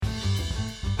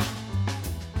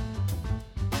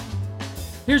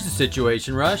Here's the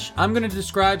situation, Rush. I'm going to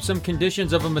describe some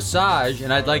conditions of a massage,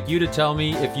 and I'd like you to tell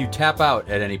me if you tap out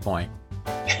at any point.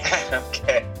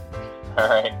 Okay. All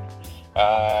right.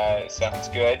 Sounds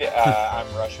good. I'm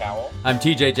Rush Howell. I'm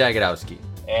TJ Jagodowski.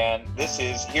 And this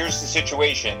is Here's the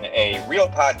Situation, a real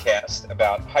podcast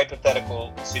about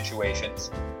hypothetical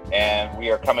situations. And we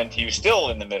are coming to you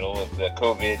still in the middle of the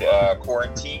COVID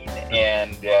quarantine.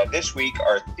 And this week,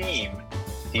 our theme,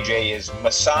 TJ, is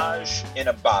massage in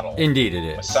a bottle. Indeed it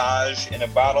is. Massage in a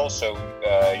bottle. So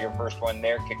your first one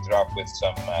there kicked it off with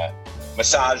some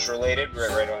massage related,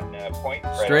 right on point.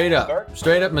 Right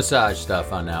Straight up massage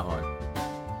stuff on that one.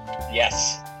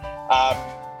 Yes.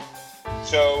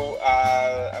 So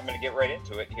I'm going to get right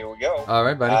into it. Here we go. All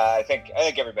right, buddy. I think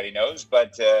everybody knows,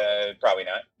 but probably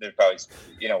not. There's probably,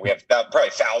 we have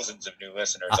probably thousands of new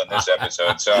listeners on this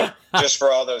episode. So just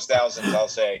for all those thousands, I'll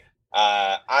say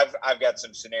I've got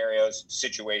some scenarios,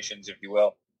 situations, if you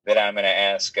will, that I'm going to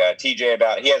ask TJ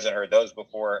about. He hasn't heard those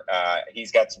before.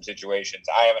 He's got some situations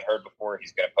I haven't heard before.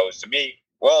 He's going to pose to me.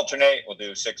 We'll alternate. We'll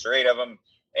do 6 or 8 of them,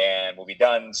 and we'll be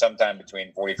done sometime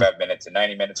between 45 minutes and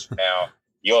 90 minutes from now.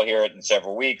 You'll hear it in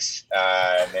several weeks,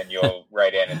 and then you'll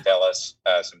write in and tell us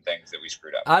some things that we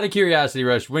screwed up. Out of curiosity,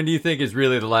 Rush, when do you think is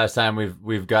really the last time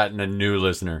we've gotten a new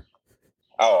listener?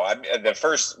 Oh, the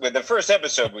first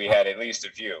episode we had at least a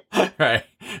few. Right,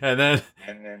 and then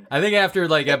I think after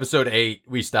like episode 8,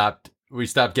 we stopped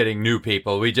getting new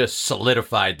people. We just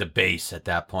solidified the base at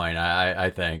that point.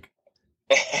 I think.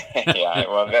 Yeah,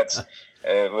 well, that's.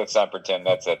 Let's not pretend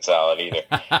that's that solid either.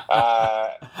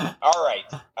 All right,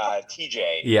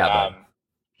 TJ. Yeah.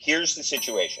 Here's the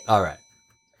situation. All right.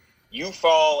 You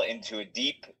fall into a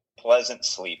deep, pleasant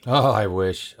sleep. Oh, I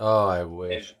wish.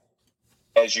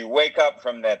 As you wake up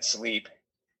from that sleep,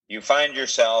 you find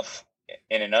yourself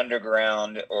in an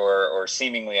underground or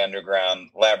seemingly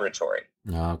underground laboratory.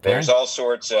 Okay. There's all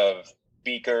sorts of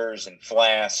beakers and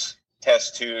flasks,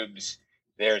 test tubes.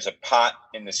 There's a pot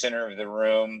in the center of the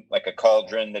room, like a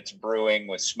cauldron that's brewing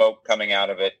with smoke coming out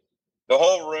of it. The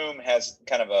whole room has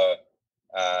kind of a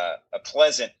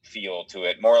pleasant feel to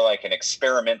it, more like an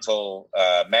experimental,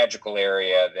 magical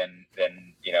area than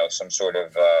some sort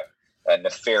of a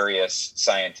nefarious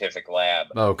scientific lab.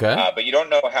 Okay. But you don't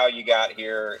know how you got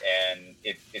here, and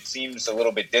it seems a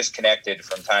little bit disconnected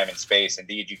from time and space.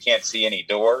 Indeed, you can't see any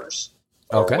doors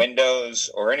or windows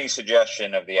or any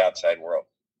suggestion of the outside world.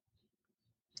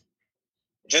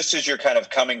 Just as you're kind of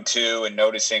coming to and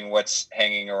noticing what's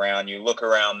hanging around, you look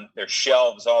around. There's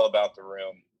shelves all about the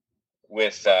room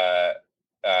with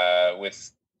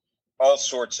all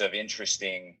sorts of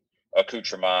interesting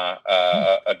accoutrement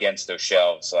against those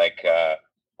shelves, like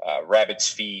rabbit's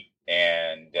feet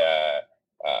and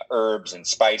herbs and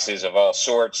spices of all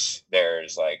sorts.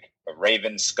 There's like a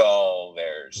raven skull.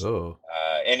 There's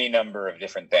any number of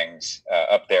different things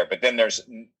up there. But then there's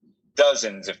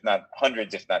dozens, if not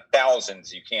hundreds, if not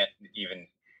thousands. You can't even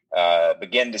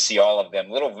begin to see all of them.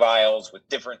 Little vials with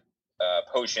different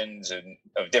potions and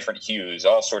of different hues,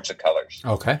 all sorts of colors.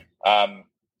 Okay.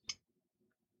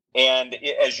 And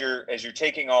as you're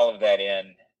taking all of that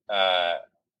in,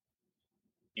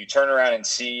 you turn around and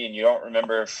see, and you don't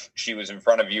remember if she was in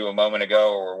front of you a moment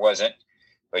ago or wasn't,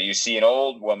 but you see an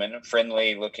old woman, a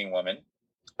friendly-looking woman,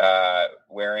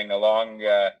 wearing a long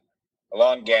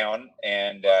gown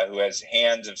and who has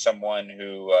hands of someone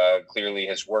who clearly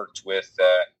has worked with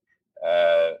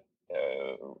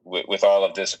all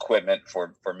of this equipment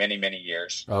for many, many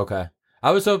years. Okay. I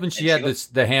was hoping she had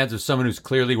the hands of someone who's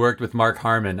clearly worked with Mark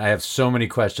Harmon. I have so many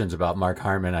questions about Mark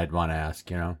Harmon I'd want to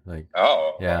ask,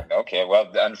 Oh, yeah. Okay.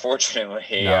 Well,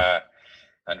 unfortunately,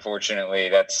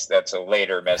 that's a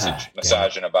later message,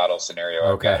 massage in a bottle scenario.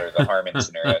 Okay. I've got, or the Harmon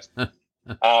scenarios.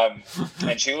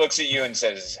 And she looks at you and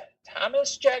says,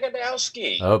 Thomas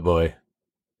Jagodowski. Oh, boy.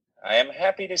 I am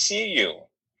happy to see you.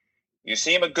 You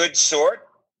seem a good sort,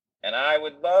 and I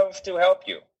would love to help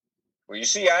you. Well, you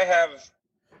see, I have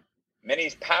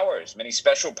many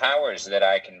special powers that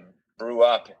I can brew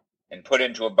up and put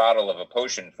into a bottle of a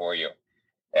potion for you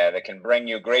that can bring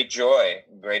you great joy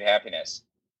and great happiness.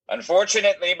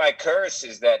 Unfortunately, my curse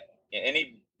is that in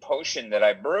any potion that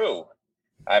I brew,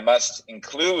 I must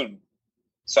include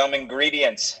some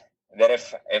ingredients that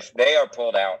if they are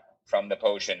pulled out from the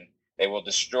potion, they will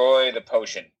destroy the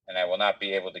potion, and I will not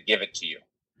be able to give it to you.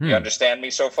 You understand me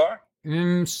so far?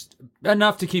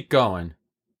 Enough to keep going.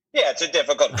 Yeah, it's a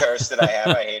difficult curse that I have.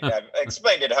 I've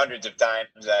explained it hundreds of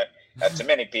times to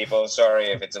many people. Sorry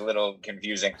if it's a little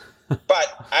confusing.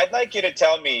 But I'd like you to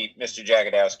tell me, Mr.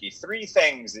 Jagodowski, 3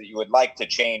 things that you would like to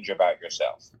change about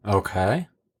yourself. Okay.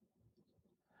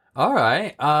 All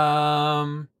right.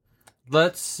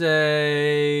 Let's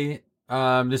say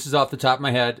This is off the top of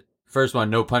my head. First one,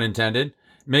 no pun intended.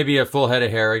 Maybe a full head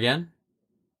of hair again.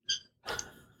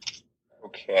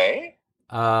 Okay.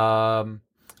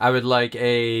 I would like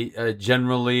a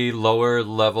generally lower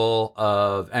level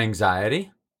of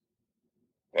anxiety.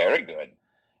 Very good.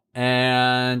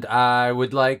 And I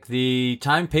would like the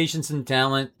time, patience, and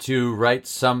talent to write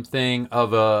something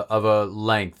of a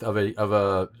length, of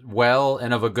a well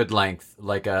and of a good length,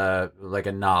 like a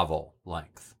novel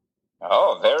length.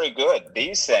 Oh, very good.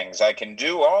 These things, I can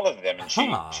do all of them. And she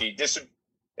not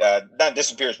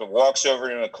disappears, but walks over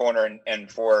in a corner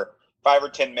and for 5 or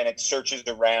 10 minutes searches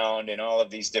around in all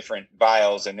of these different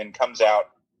vials, and then comes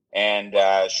out and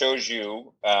shows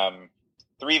you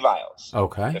 3 vials.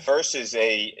 Okay. The first is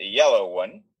a yellow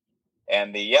one,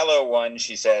 and the yellow one,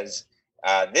 she says,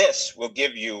 this will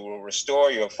restore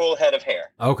your full head of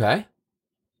hair. Okay.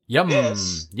 Yum,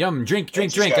 yum, drink.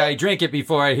 I drink it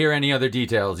before I hear any other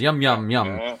details. Yum, yum,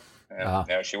 yum.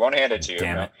 No, she won't hand it to you.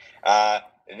 Damn it.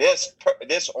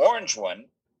 This orange one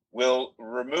will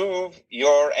remove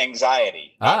your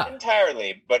anxiety. Not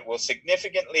entirely, but will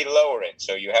significantly lower it,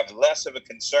 so you have less of a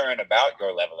concern about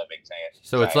your level of anxiety.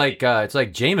 So it's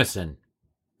like Jameson.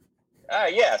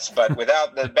 Yes, but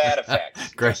without the bad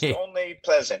effects. Great. Just only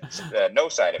pleasant, no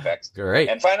side effects. Great.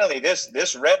 And finally,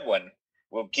 this red one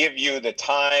will give you the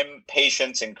time,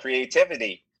 patience, and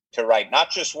creativity to write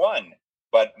not just one,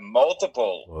 but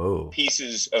multiple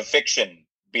pieces of fiction,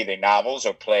 be they novels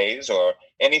or plays or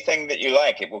anything that you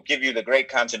like. It will give you the great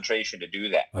concentration to do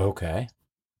that. Okay.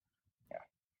 Yeah.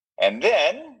 And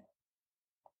then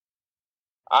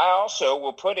I also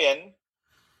will put in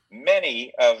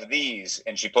many of these,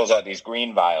 and she pulls out these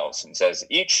green vials and says,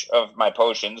 each of my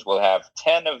potions will have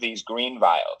 10 of these green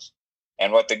vials.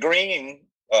 And what the green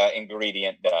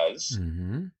ingredient does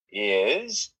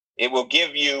is it will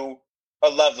give you a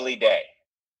lovely day,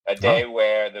 a day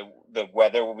where the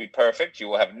weather will be perfect. You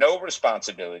will have no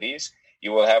responsibilities.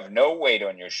 You will have no weight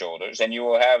on your shoulders, and you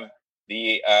will have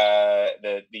the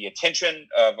attention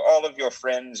of all of your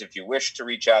friends if you wish to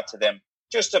reach out to them.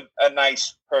 Just a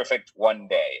nice, perfect one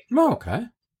day. Okay.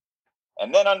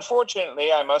 And then,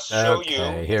 unfortunately, I must show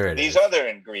you these other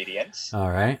ingredients. All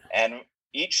right. And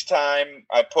each time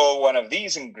I pull one of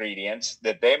these ingredients,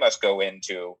 that they must go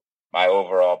into my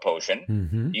overall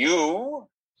potion. You,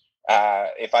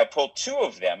 if I pull 2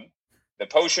 of them, the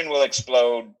potion will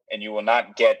explode and you will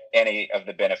not get any of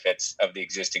the benefits of the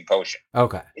existing potion.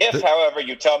 Okay. If, however,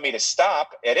 you tell me to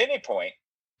stop at any point,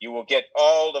 you will get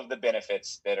all of the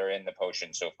benefits that are in the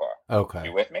potion so far. Okay.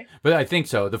 You with me? But I think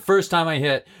so. The first time I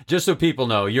hit, just so people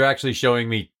know, you're actually showing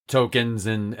me tokens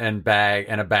and a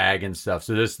bag and stuff.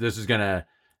 So this is gonna.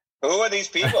 Who are these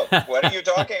people? What are you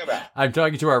talking about? I'm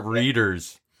talking to our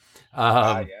readers.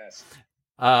 Yes.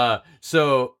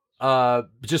 So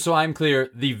just so I'm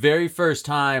clear, the very first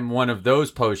time one of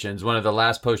those potions, one of the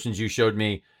last potions you showed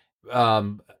me,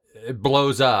 it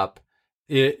blows up.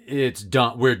 It's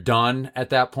done. We're done at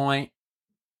that point.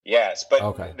 Yes, but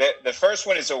the first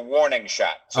one is a warning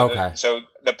shot. So so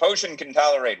the potion can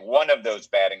tolerate one of those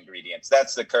bad ingredients.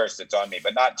 That's the curse that's on me,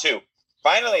 but not 2.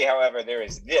 Finally, however, there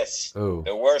is this,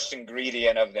 the worst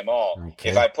ingredient of them all. Okay.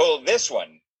 If I pull this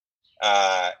one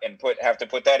and have to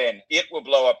put that in, it will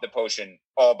blow up the potion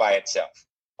all by itself.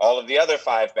 All of the other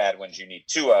 5 bad ones you need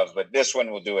 2 of, but this one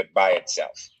will do it by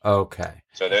itself. Okay.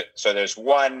 So there's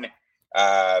one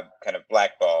kind of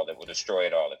black ball that will destroy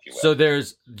it all, if you will. So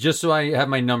there's, just so I have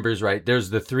my numbers right, there's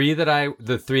the three that I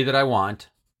want.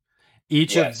 For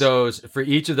each of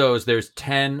those, there's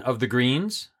 10 of the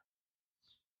greens.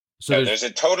 So there's a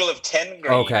total of 10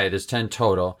 green. Okay, there's 10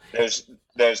 total. There's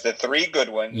the 3 good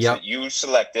ones that you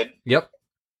selected. Yep.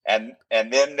 And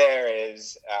then there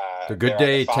is the good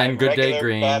day, 10 good day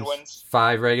greens,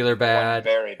 5 regular bad, 1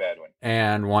 very bad one,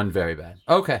 and 1 very bad.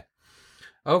 Okay.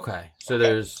 So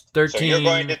there's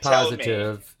 13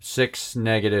 positive, 6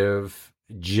 negative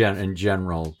in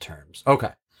general terms. Okay.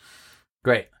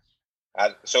 Great.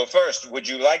 So first, would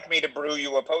you like me to brew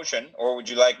you a potion, or would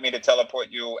you like me to teleport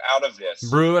you out of this?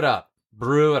 Brew it up.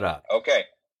 Okay.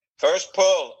 First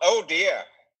pull. Oh, dear.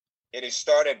 It has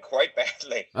started quite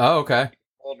badly. Oh, okay.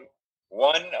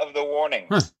 One of the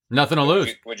warnings. Nothing to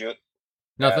lose. Would you?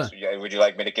 Nothing. Would you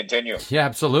like me to continue? Yeah,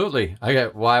 absolutely.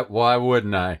 Why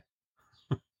wouldn't I?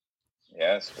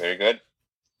 Yes, very good.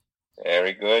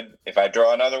 Very good. If I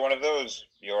draw another one of those,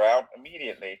 you're out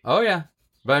immediately. Oh, yeah.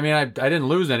 But I mean, I didn't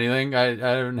lose anything. I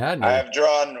haven't had anything. I have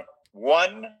drawn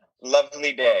 1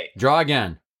 lovely day. Draw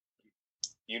again.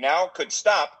 You now could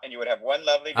stop and you would have 1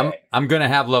 lovely day. I'm going to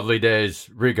have lovely days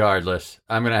regardless.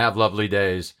 I'm going to have lovely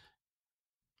days.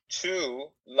 2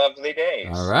 lovely days.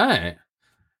 All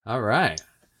right.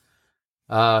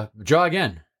 Draw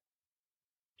again.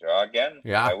 Draw again?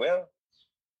 Yeah. I will.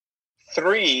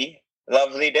 3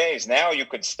 lovely days. Now you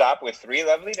could stop with 3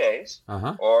 lovely days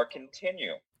or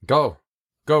continue. Go,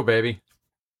 baby.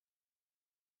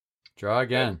 Draw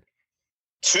again.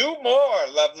 2 more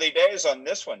lovely days on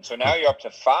this one. So now you're up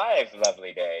to 5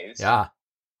 lovely days. Yeah.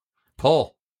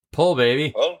 Pull,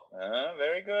 baby. Pull.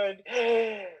 Very good.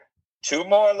 2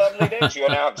 more lovely days. You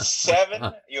now have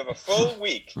 7. You have a full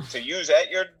week to use at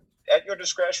your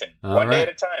discretion, one day at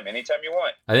a time, anytime you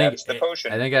want. That's the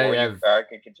potion. I think I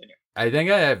can continue. I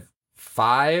think I have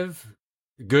 5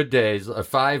 good days,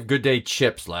 5 good day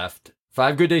chips left,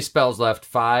 5 good day spells left,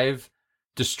 5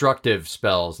 destructive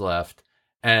spells left,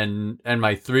 and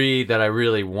my 3 that I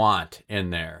really want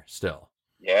in there still.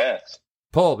 Yes.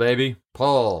 Pull, baby,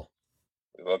 pull.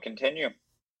 We will continue.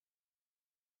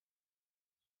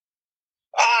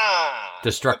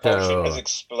 Destructo. The potion has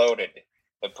exploded.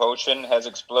 The potion has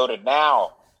exploded.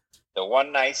 Now, the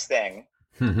one nice thing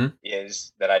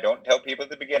is that I don't tell people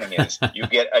at the beginning is you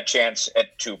get a chance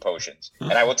at 2 potions.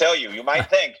 And I will tell you, you might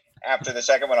think after the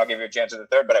second one I'll give you a chance at the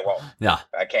third, but I won't. Yeah.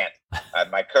 I can't.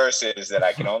 My curse is that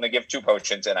I can only give 2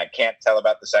 potions, and I can't tell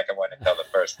about the second one until the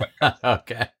first one comes.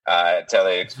 Okay. Until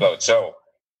they explode. So,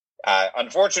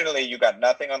 unfortunately, you got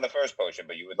nothing on the first potion,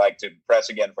 but you would like to press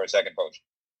again for a second potion.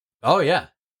 Oh, yeah.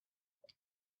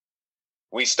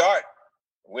 We start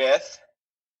with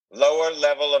lower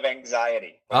level of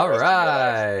anxiety. All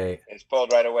right. It's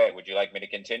pulled right away. Would you like me to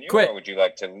continue? Quit. Or would you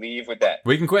like to leave with that?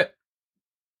 We can quit.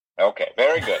 Okay,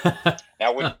 very good.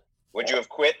 Now, would you have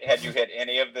quit had you hit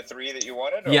any of the 3 that you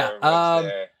wanted? Or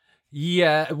Yeah.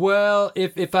 Yeah. Well,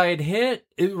 if I had hit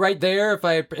right there, if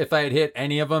I had hit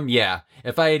any of them, yeah.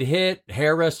 If I had hit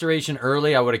hair restoration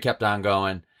early, I would have kept on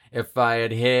going. If I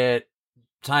had hit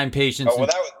time patience. Oh, well,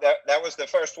 that was the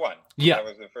first one. Yeah. That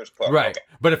was the first plug. Right. Okay.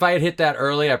 But if I had hit that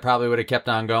early, I probably would have kept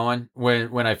on going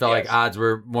when I felt like odds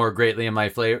were more greatly in my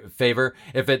favor.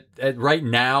 If right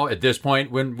now at this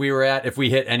point when we were if we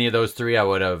hit any of those 3, I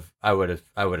would have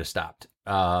stopped.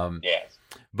 Yes.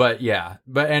 But yeah,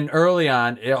 and earlier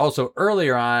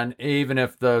on, even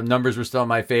if the numbers were still in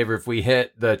my favor, if we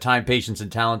hit the time, patience,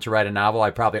 and talent to write a novel, I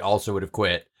probably also would have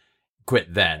quit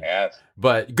then. Yes.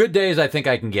 But good days, I think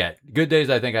I can get. Good days,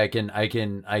 I think I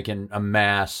can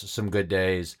amass some good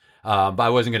days. But I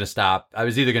wasn't going to stop. I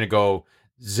was either going to go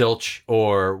zilch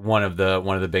or one of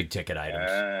the big ticket items.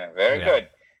 Very good.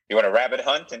 You want to rabbit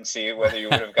hunt and see whether you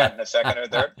would have gotten a second or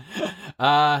third?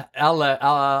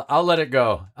 I'll let it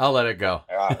go. Very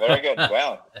good.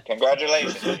 Well,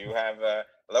 congratulations. You have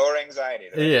lower anxiety.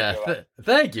 Yeah.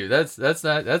 Thank you. That's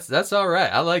all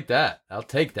right. I like that. I'll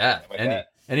take that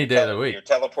any day of the week. You're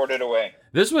teleported away.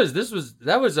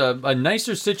 That was a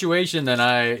nicer situation than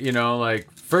I,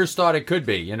 first thought it could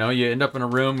be. You end up in a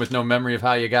room with no memory of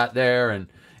how you got there and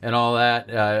all that.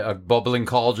 A bubbling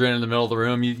cauldron in the middle of the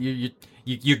room.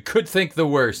 You could think the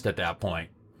worst at that point.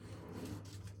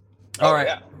 All right.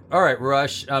 Yeah. All right,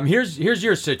 Rush. Here's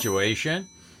your situation.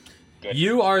 Good.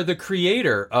 You are the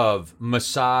creator of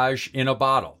Massage in a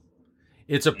Bottle.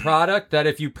 It's a product that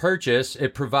if you purchase,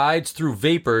 it provides through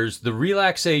vapors the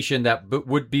relaxation that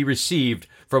would be received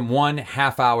from 1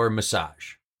 half-hour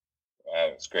massage.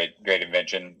 It's great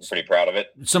invention. I'm pretty proud of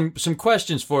it. Some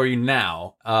questions for you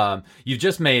now. You've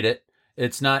just made it.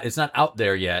 It's not out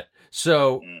there yet.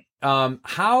 So,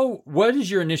 what is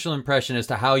your initial impression as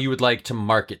to how you would like to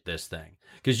market this thing?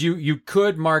 Because you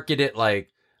could market it like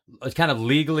kind of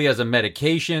legally as a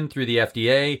medication through the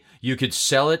FDA. You could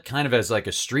sell it kind of as like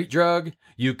a street drug.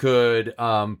 You could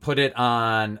put it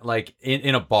on like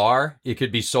in a bar. It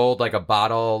could be sold like a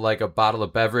bottle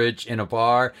of beverage in a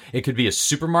bar. It could be a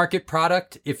supermarket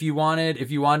product if you wanted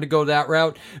to go that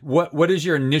route. What is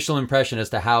your initial impression as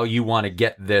to how you want to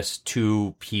get this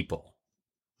to people?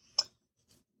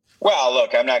 Well,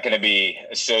 look, I'm not going to be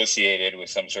associated with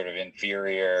some sort of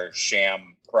inferior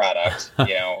sham product,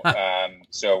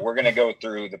 so we're going to go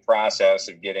through the process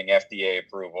of getting FDA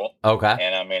approval. Okay.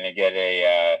 And I'm going to get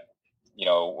a,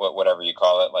 whatever you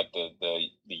call it, like the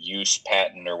use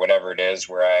patent or whatever it is,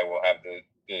 where I will have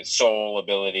the sole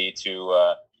ability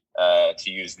to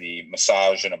use the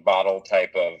massage in a bottle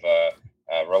type of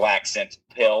relaxant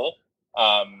pill.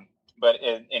 But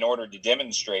in order to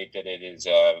demonstrate that it is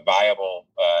viable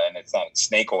and it's not a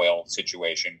snake oil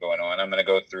situation going on, I'm going to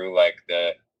go through like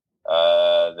the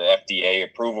FDA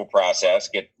approval process,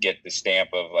 get the stamp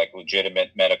of like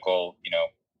legitimate medical,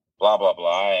 blah blah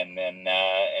blah, and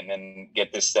then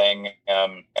get this thing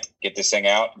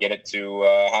out, get it to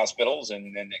hospitals,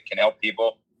 and then it can help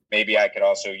people. Maybe I could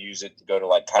also use it to go to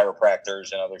like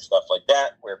chiropractors and other stuff like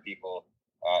that, where people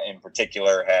in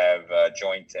particular have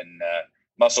joint and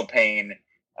muscle pain,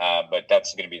 but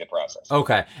that's going to be the process.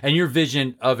 Okay. And your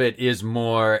vision of it is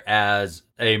more as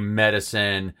a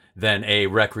medicine than a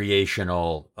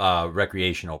recreational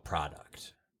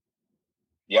product.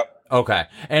 Yep. Okay.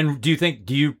 And do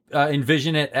you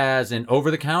envision it as an over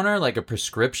the counter, like a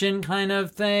prescription kind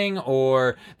of thing,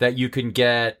 or that you can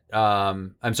get,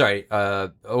 over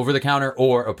the counter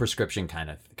or a prescription kind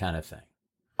of thing?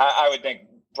 I would think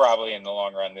probably in the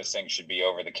long run, this thing should be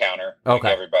over the counter. Okay.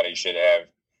 Like everybody should have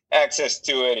access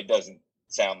to it. It doesn't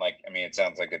sound like, it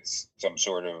sounds like it's some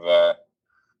sort of,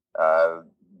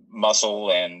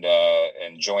 muscle and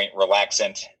joint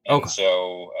relaxant, and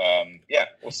so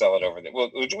we'll sell it over there.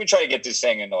 We try to get this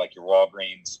thing into like your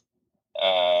Walgreens,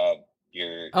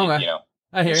 your I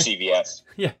hear your CVS.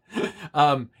 Yeah.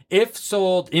 If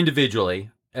sold individually,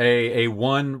 a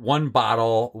one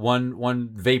bottle, one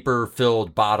vapor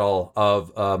filled bottle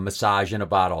of massage in a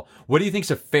bottle, what do you think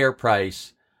is a fair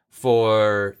price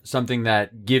for something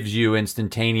that gives you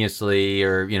instantaneously,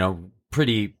 or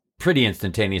pretty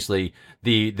instantaneously,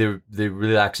 the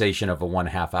relaxation of a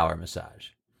 1/2 hour massage?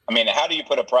 How do you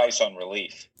put a price on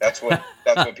relief? That's what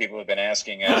people have been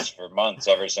asking us for months,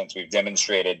 ever since we've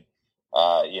demonstrated,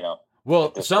 Well,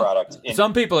 this some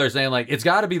product people are saying like it's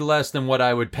got to be less than what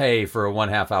I would pay for a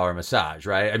 1/2 hour massage,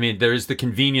 right? There's the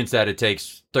convenience that it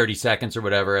takes 30 seconds or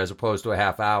whatever, as opposed to a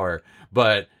half hour.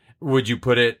 But would you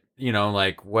put it,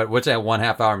 like what's that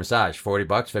 1/2 hour massage?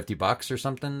 $40, $50 or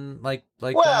something like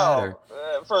that? Or?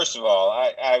 First of all,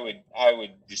 I would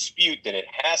dispute that it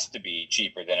has to be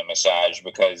cheaper than a massage,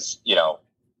 because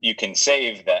you can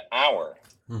save the hour.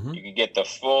 Mm-hmm. You can get the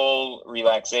full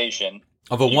relaxation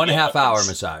of a 1/2 hour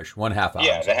massage. 1/2 hour.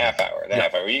 Yeah, the half hour.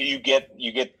 Half hour. You get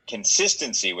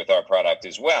consistency with our product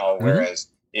as well.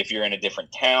 Whereas if you're in a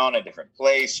different town, a different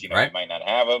place, you might not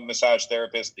have a massage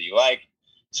therapist that you like.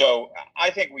 So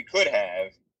I think we could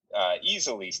have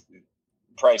easily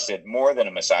priced it more than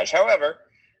a massage. However,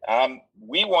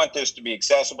 we want this to be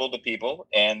accessible to people,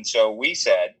 and so we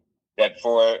said that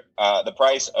for the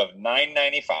price of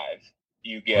 $9.95,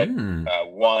 you get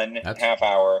one half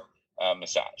hour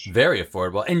massage. Very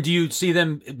affordable. And do you see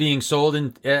them being sold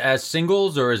as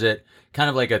singles, or is it kind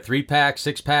of like a 3-pack,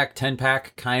 6-pack,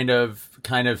 10-pack kind of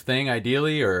thing,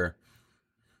 ideally, or?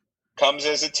 Comes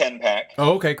as a 10-pack.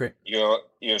 Oh, okay, great.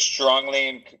 You're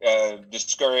strongly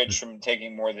discouraged from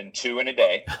taking more than 2 in a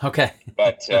day. Okay.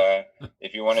 But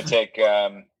if you want to take,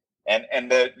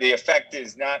 and the effect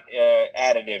is not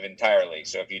additive entirely.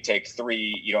 So if you take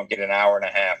 3, you don't get an hour and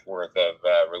a half worth of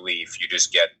relief. You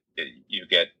just get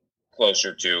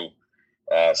closer to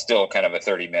still kind of a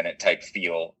 30-minute type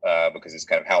feel, because it's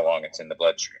kind of how long it's in the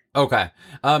bloodstream. Okay.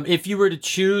 If you were to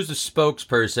choose a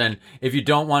spokesperson, if you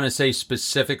don't want to say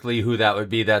specifically who that would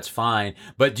be, that's fine.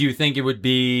 But do you think it would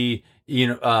be,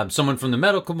 someone from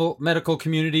the medical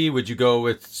community? Would you go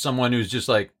with someone who's just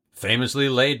like famously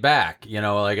laid back,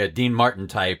 like a Dean Martin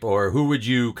type? Or who would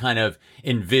you kind of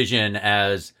envision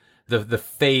as the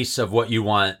face of what you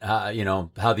want,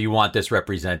 how do you want this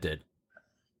represented?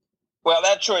 Well,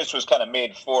 that choice was kind of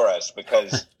made for us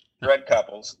because Fred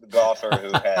Couples, the golfer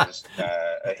who has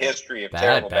a history of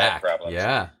terrible back problems,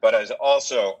 but is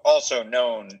also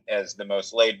known as the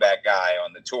most laid back guy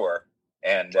on the tour,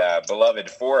 and beloved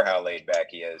for how laid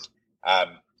back he is.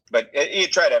 But he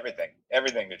tried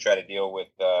everything to try to deal with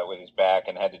his back,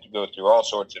 and had to go through all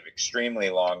sorts of extremely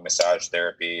long massage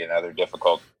therapy and other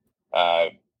difficult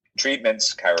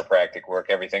treatments, chiropractic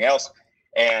work, everything else.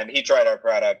 And he tried our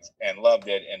product and loved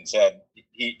it, and said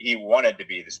he wanted to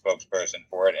be the spokesperson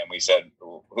for it. And we said,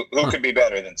 who could be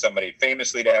better than somebody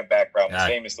famously to have back problems,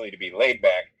 famously to be laid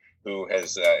back, who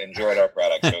has enjoyed our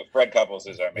product? So Fred Couples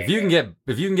is our main. If you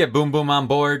can get Boom Boom on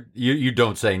board, you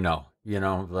don't say no. The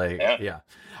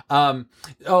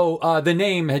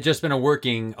name had just been a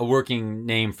working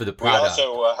name for the product. We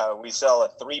also we sell a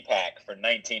 3-pack for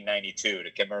 $19.92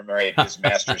 to commemorate his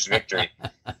Masters victory.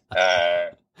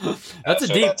 That's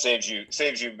that saves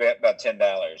you about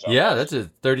 $10. Yeah, that's a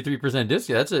 33%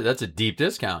 discount. That's a deep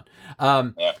discount.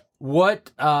 What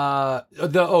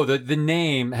the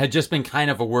name had just been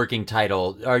kind of a working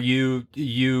title. Are you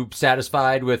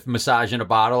satisfied with Massage in a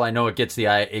Bottle? I know it gets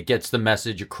the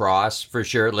message across for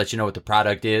sure. It lets you know what the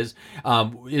product is.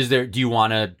 Do you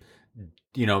want to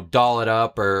doll it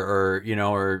up or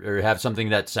have something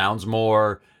that sounds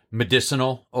more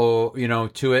medicinal or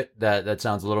to it, that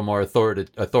sounds a little more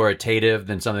authoritative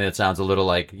than something that sounds a little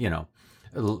like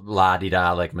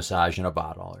la-di-da, like Massage in a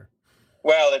Bottle?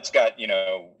 Well, it's got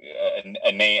a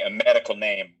medical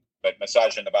name, but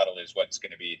Massage in the Bottle is what's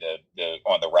going to be the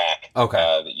on the rack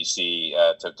that you see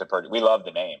to purchase. We love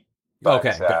the name, but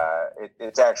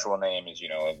its actual name is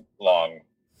a long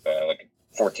like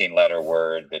 14-letter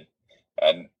word that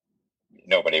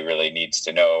nobody really needs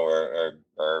to know or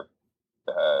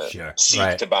Sure. seek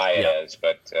Right. to buy it as.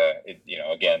 But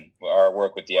again, our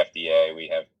work with the FDA, we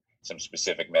have some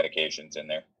specific medications in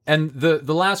there. And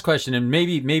the last question, and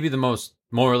maybe the most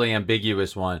morally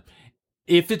ambiguous one,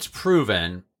 if it's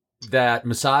proven that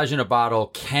massage in a bottle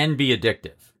can be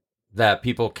addictive, that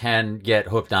people can get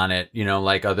hooked on it,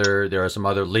 like there are some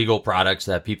other legal products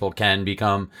that people can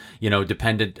become,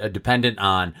 dependent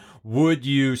on, would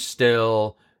you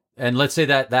still, and let's say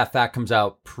that fact comes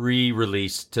out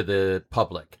pre-release to the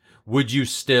public, would you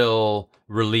still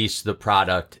release the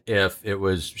product if it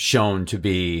was shown to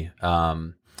be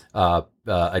addictive?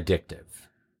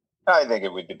 I think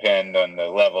it would depend on the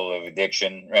level of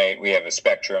addiction, right? We have a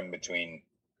spectrum between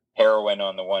heroin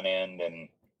on the one end and,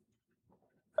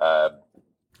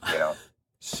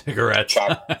 cigarettes,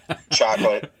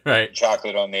 chocolate, right?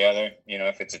 Chocolate on the other.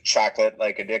 If it's a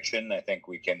chocolate-like addiction, I think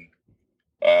we can,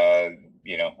 Advil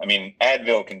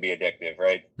can be addictive,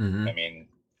 right? Mm-hmm.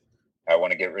 I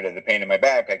want to get rid of the pain in my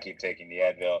back. I keep taking the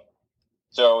Advil.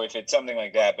 So if it's something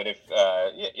like that, but if,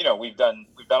 we've done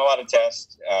a lot of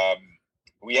tests.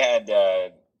 We had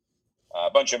a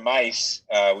bunch of mice.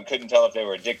 We couldn't tell if they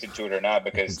were addicted to it or not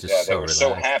because they were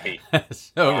so happy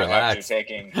relaxed after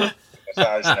taking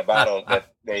massage in a bottle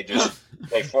that they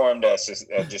formed a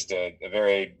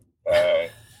very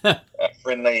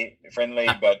friendly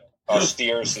but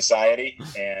austere society,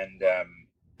 and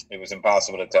it was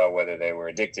impossible to tell whether they were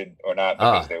addicted or not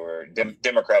because they were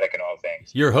democratic in all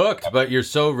things. You're hooked, but you're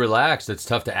so relaxed it's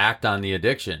tough to act on the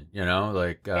addiction.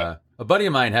 A buddy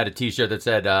of mine had a T-shirt that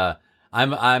said,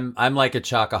 "I'm like a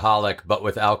chocoholic, but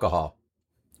with alcohol."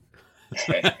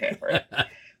 Right.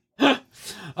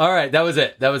 All right, that was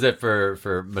it. That was it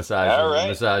for massage. All right.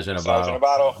 Massage in a Massage bottle. in a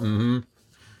bottle.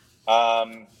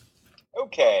 Mm-hmm.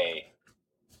 Okay.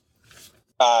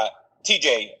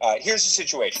 TJ, here's the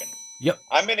situation. Yep.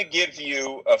 I'm going to give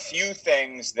you a few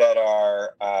things that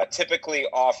are typically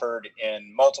offered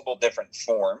in multiple different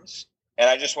forms, and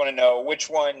I just want to know which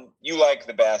one you like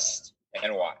the best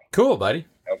and why. Cool, buddy.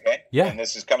 Okay? Yeah. And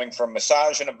this is coming from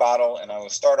Massage in a Bottle, and I will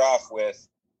start off with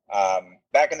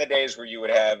back in the days where you would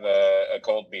have a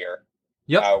cold beer.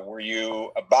 Yep. Were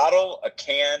you a bottle, a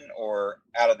can, or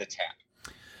out of the tap?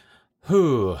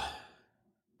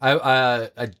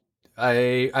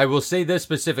 I will say this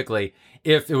specifically.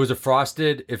 If it was a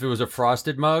frosted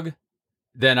mug,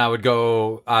 then I would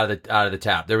go out of the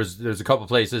tap. There's a couple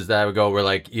places that I would go where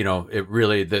it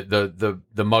really the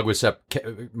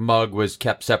mug was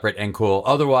kept separate and cool.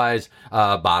 Otherwise,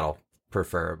 bottle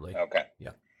preferably. Okay.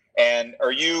 Yeah. And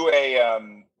are you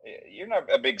you're not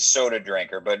a big soda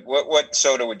drinker, but what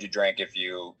soda would you drink if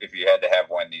you had to have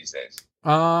one these days?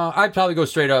 I'd probably go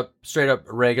straight up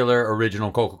regular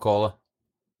original Coca-Cola.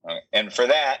 And for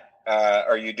that,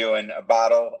 are you doing a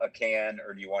bottle, a can,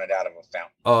 or do you want it out of a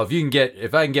fountain? Oh,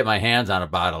 if I can get my hands on a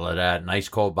bottle of that, an ice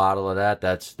cold bottle of that,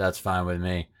 that's fine with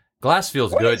me. Glass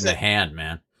feels good in the hand,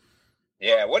 man.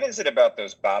 Yeah, what is it about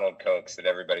those bottled Cokes that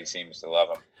everybody seems to love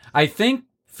them? I think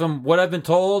from what I've been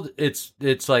told, it's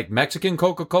like Mexican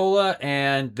Coca-Cola,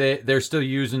 and they're still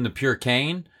using the pure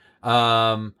cane.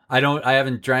 I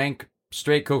haven't drank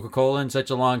straight Coca-Cola in such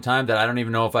a long time that I don't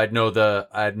even know if I'd know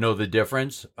the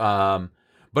difference.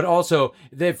 But also,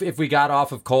 if we got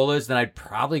off of colas, then I'd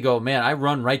probably go, man, I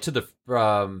run right to the,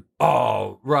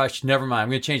 Rush, never mind. I'm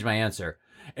going to change my answer.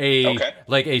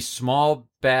 Like a small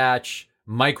batch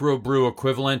microbrew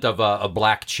equivalent of a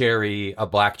black cherry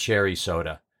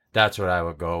soda. That's what I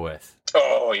would go with.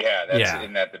 Oh, yeah.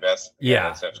 Isn't that the best? Yeah.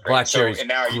 That stuff's great. Black cherry's and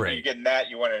now great. you getting that?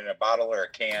 You want it in a bottle or a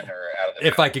can or out of the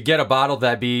If I could get a bottle,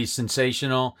 that'd be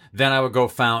sensational. Then I would go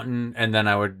fountain, and then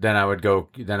I would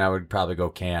probably go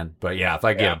can. But yeah, if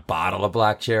I get a bottle of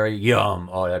black cherry, yum.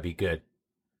 Oh, that'd be good.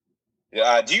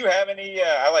 Do you have any?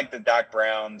 I like the Doc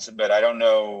Browns, but I don't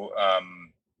know.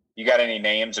 You got any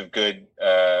names of good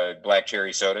black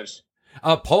cherry sodas?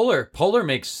 Polar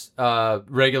makes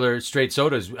regular straight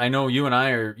sodas. I know you and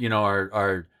I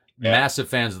are massive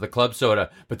fans of the club soda,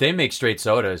 but they make straight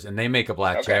sodas and they make a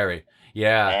black cherry.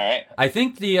 Yeah. All right. I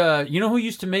think you know who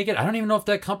used to make it? I don't even know if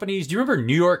that company's. Do you remember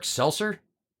New York Seltzer?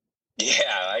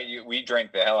 Yeah, we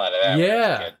drank the hell out of that.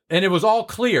 Yeah, and it was all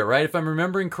clear, right? If I'm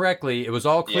remembering correctly, it was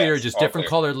all clear, just different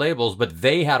colored labels. But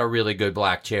they had a really good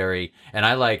black cherry, and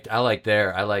I liked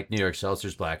New York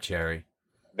Seltzer's black cherry.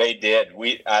 They did.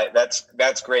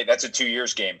 That's great. That's a 2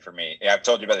 years game for me. I've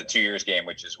told you about the 2 years game,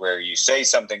 which is where you say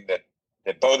something that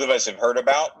both of us have heard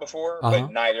about before,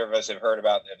 but neither of us have heard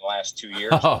about in the last 2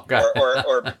 years,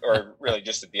 or really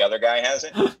just that the other guy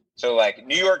hasn't. So like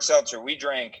New York Seltzer, we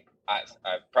drank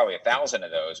I've probably 1,000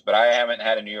 of those, but I haven't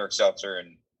had a New York seltzer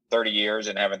in 30 years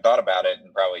and haven't thought about it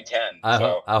in probably 10. I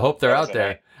hope they're out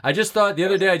there. I just thought the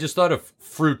other day, I just thought of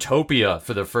Fruitopia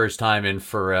for the first time in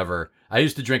forever. I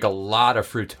used to drink a lot of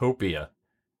Fruitopia.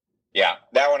 Yeah,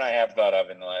 that one I have thought of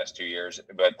in the last 2 years,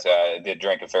 but I did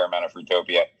drink a fair amount of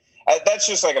Fruitopia. That's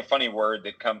just like a funny word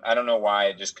that I don't know why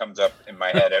it just comes up in my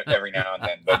head every now and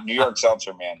then. But New York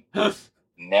seltzer, man,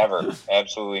 never,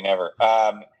 absolutely never.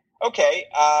 Okay,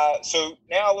 so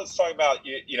now let's talk about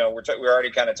we're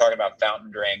already kind of talking about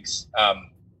fountain drinks.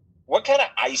 What kind of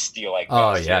ice do you like?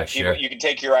 Oh yeah, sure. You can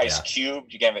take your ice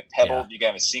cubed. You can have it pebbled. You can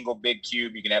have a single big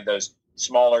cube. You can have those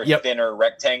smaller, thinner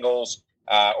rectangles.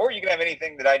 Or you can have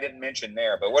anything that I didn't mention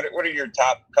there. But what are your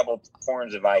top couple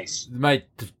forms of ice? My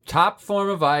top form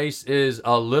of ice is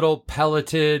a little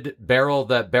pelleted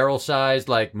barrel sized,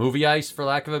 like movie ice, for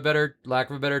lack of a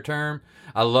better term.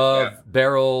 I love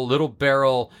little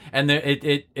barrel, and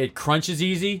it crunches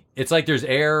easy. It's like there's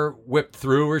air whipped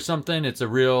through or something. It's a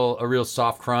real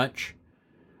soft crunch.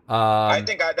 I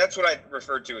think that's what I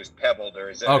refer to as pebbled, or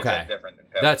is that different than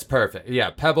pebbled? That's perfect. Yeah,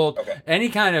 pebbled. Okay. Any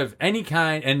kind,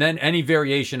 and then any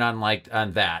variation on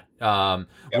that.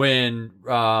 When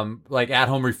like at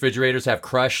home refrigerators have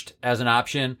crushed as an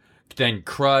option, then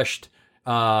crushed.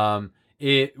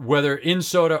 Whether in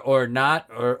soda or not,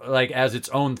 or like as its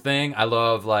own thing. I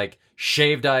love like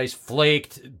shaved ice,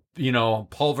 flaked,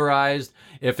 pulverized.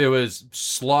 If it was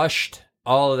slushed,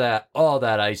 all that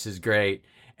ice is great.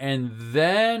 And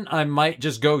then I might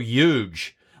just go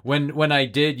huge. When I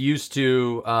did used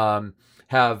to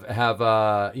have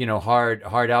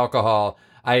hard alcohol,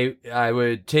 I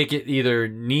would take it either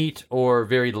neat or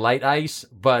very light ice.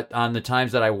 But on the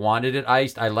times that I wanted it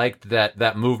iced, I liked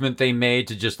that movement they made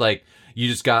to just like you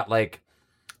just got like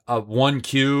a 1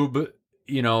 cube.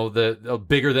 The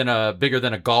bigger than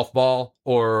a golf ball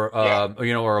or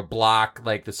a block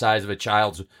like the size of a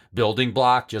child's building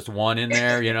block, just one in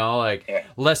there,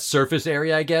 less surface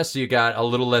area, I guess. So you got a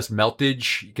little less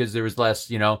meltage because there was less,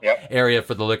 area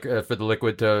for the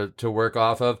liquid to work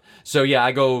off of. So yeah,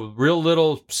 I go real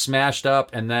little smashed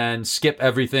up and then skip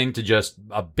everything to just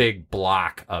a big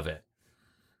block of it.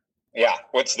 Yeah.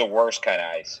 What's the worst kind of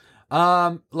ice?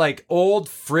 Like old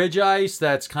fridge ice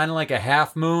that's kind of like a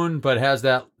half moon, but has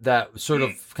that sort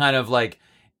of kind of like,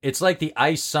 it's like the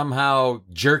ice somehow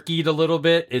jerkied a little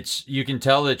bit. You can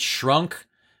tell it's shrunk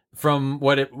from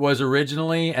what it was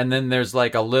originally. And then there's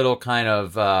like a little kind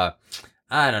of,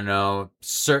 I don't know,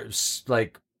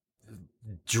 like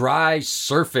dry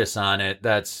surface on it.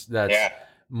 That's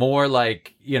more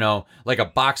like, like a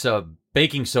box of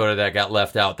baking soda that got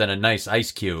left out than a nice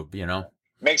ice cube,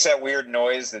 Makes that weird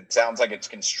noise that sounds like it's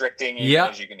constricting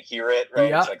as you can hear it,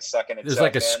 right? It's like sucking itself in. There's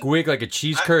like a squeak, like a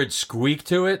cheese curd squeak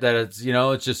to it that it's,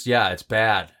 it's just, it's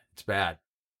bad. It's bad.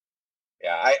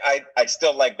 Yeah, I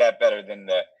still like that better than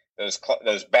those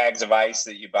bags of ice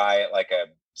that you buy at like a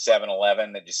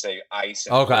 7-Eleven that just say ice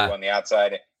and blue on the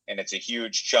outside, and it's a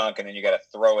huge chunk, and then you got to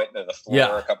throw it into the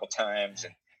floor a couple times.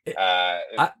 And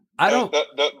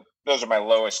those are my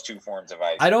lowest two forms of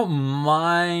ice. I don't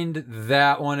mind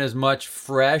that one as much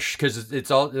fresh because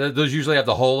it's all those usually have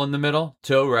the hole in the middle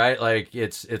too, right? Like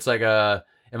it's like am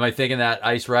I thinking that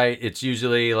ice right? It's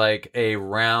usually like a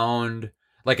round,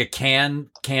 like a can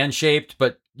shaped,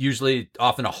 but usually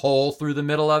often a hole through the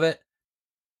middle of it.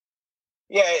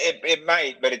 Yeah, it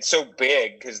might, but it's so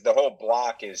big because the whole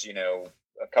block is a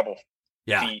couple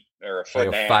feet or a foot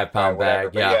like and a 5-pound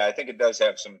bag. But yeah, I think it does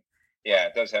have some. Yeah,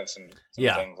 it does have some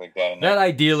things like that. That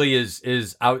ideally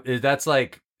is out. That's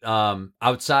like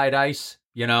outside ice.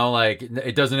 Like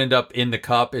it doesn't end up in the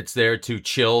cup. It's there to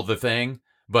chill the thing,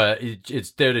 but it's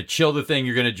there to chill the thing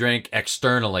you're going to drink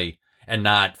externally and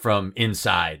not from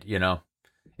inside.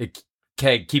 It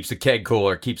keeps the keg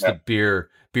cooler, keeps the beer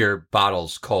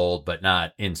bottles cold, but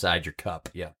not inside your cup.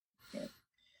 Yeah.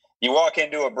 You walk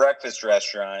into a breakfast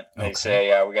restaurant, they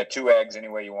say, we got 2 eggs any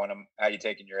way you want them. How you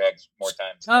taking your eggs more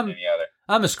times than any other?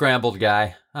 I'm a scrambled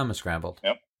guy.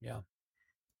 Yep. Yeah.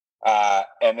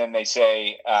 And then they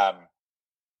say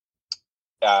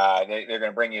they're going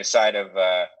to bring you a side of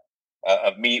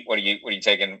meat. What are you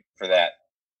taking for that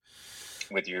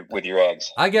with your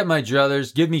eggs? I get my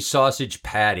druthers. Give me sausage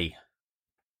patty.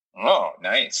 Oh,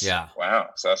 nice. Yeah. Wow.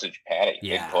 Sausage patty.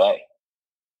 Yeah.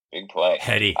 Big play.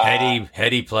 Heady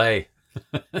play.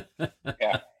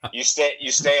 Yeah. You stay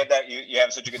at that. You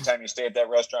have such a good time. You stay at that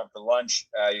restaurant for lunch.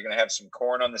 You're going to have some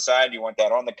corn on the side. You want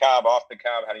that on the cob, off the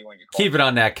cob? How do you want your corn? Keep it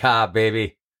on that cob,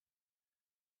 baby.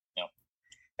 Yeah.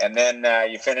 and then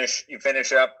you finish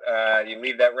up. You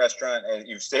leave that restaurant.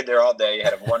 You've stayed there all day. You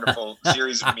had a wonderful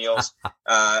series of meals.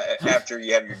 After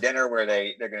you have your dinner, where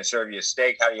they're going to serve you a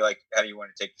steak. How do you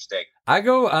want to take your steak? I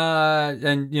go,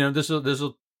 and this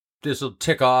will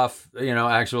tick off,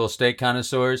 actual steak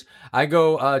connoisseurs. I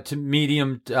go to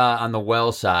medium on the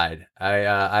well side.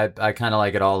 I kind of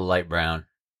like it all light brown.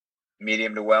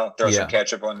 Medium to well. Throw some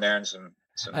ketchup on there and some.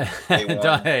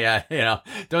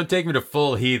 Don't take me to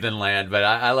full heathen land, but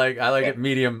I like it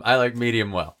medium. I like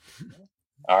medium well.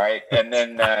 All right, and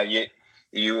then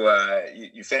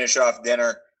you finish off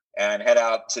dinner and head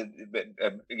out to,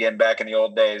 again, back in the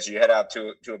old days, you head out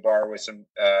to a bar with some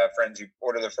friends. You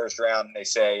order the first round, and they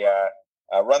say,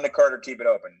 run the card or keep it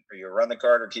open. Or you run the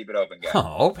card or keep it open, guys.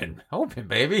 Oh, open,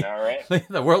 baby. All right.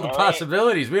 The world of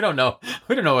possibilities. We don't know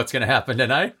what's going to happen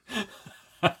tonight.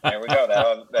 There we go.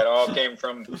 That all came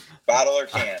from bottle or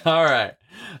can. All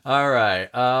right.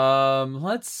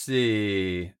 Let's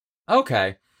see.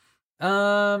 Okay.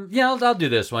 I'll do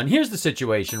this one. Here's the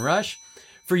situation, Rush.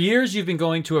 For years, you've been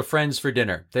going to a friend's for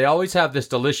dinner. They always have this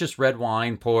delicious red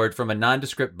wine poured from a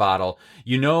nondescript bottle.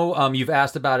 You've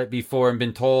asked about it before and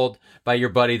been told by your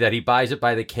buddy that he buys it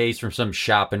by the case from some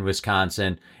shop in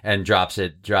Wisconsin and drops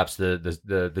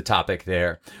the topic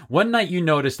there. One night you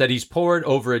notice that he's poured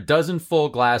over a dozen full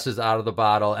glasses out of the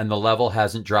bottle and the level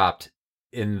hasn't dropped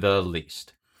in the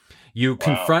least. You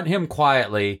confront him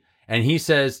quietly and he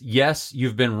says, "Yes,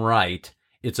 you've been right.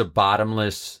 It's a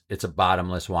bottomless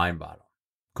wine bottle."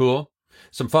 Cool.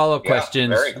 Some follow-up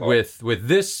questions cool. with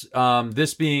this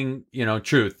being,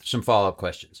 truth, some follow-up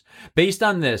questions. Based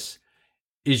on this,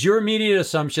 is your immediate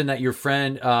assumption that your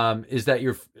friend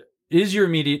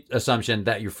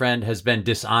has been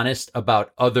dishonest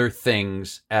about other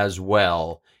things as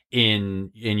well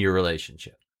in your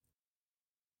relationship?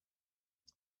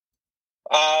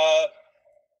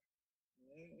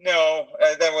 No,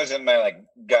 that wasn't my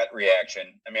gut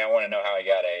reaction. I mean, I want to know how he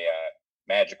got a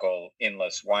magical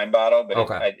endless wine bottle, but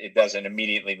it doesn't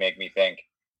immediately make me think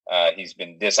he's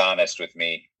been dishonest with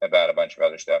me about a bunch of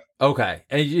other stuff. Okay.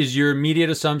 Is your immediate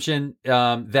assumption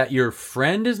that your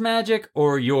friend is magic,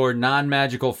 or your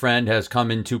non-magical friend has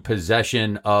come into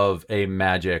possession of a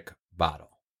magic bottle?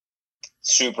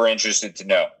 Super interested to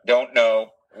know. Don't know.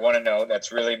 Want to know.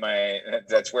 That's really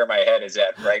that's where my head is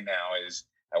at right now, is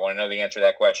I want to know the answer to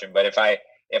that question. But if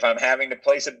I'm having to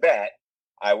place a bet,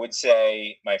 I would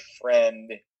say my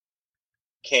friend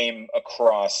came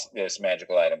across this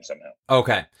magical item somehow.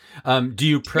 Okay. Do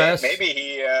you press? Maybe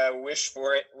he wished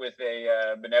for it with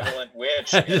a benevolent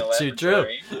witch in a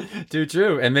laboratory. Too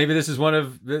true. And maybe this is one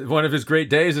of his great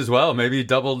days as well. Maybe he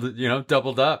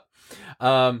doubled up.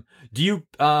 Do you,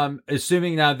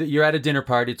 assuming now that you're at a dinner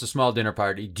party, it's a small dinner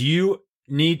party, do you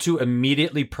need to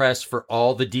immediately press for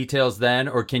all the details then,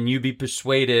 or can you be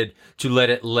persuaded to let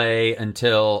it lay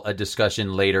until a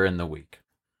discussion later in the week?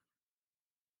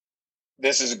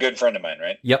 This is a good friend of mine,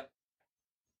 right? Yep.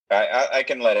 I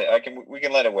can let it. We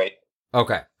can let it wait.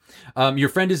 Okay. Your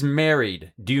friend is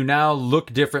married. Do you now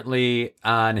look differently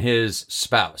on his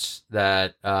spouse?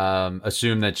 That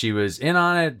assume that she was in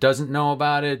on it, doesn't know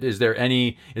about it? Is there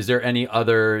any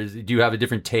other? Do you have a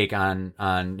different take on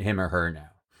him or her now?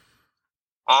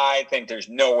 I think there's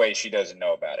no way she doesn't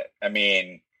know about it. I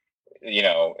mean,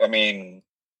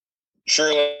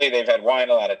 surely they've had wine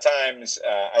a lot of times.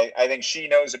 I think she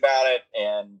knows about it.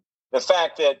 And the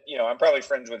fact that, I'm probably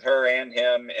friends with her and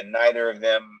him, and neither of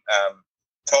them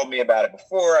told me about it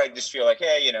before, I just feel like,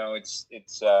 hey, it's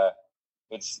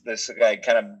this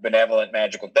kind of benevolent,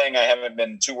 magical thing. I haven't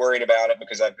been too worried about it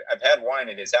because I've had wine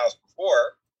at his house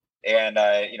before, and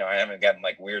I haven't gotten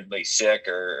weirdly sick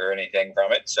or anything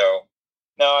from it. So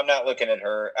no, I'm not looking at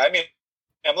her. I mean,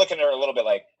 I'm looking at her a little bit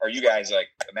like, are you guys a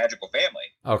magical family?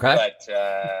 Okay.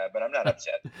 But I'm not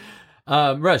upset.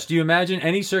 Rush, do you imagine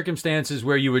any circumstances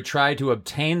where you would try to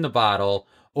obtain the bottle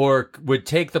or would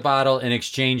take the bottle in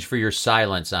exchange for your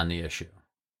silence on the issue?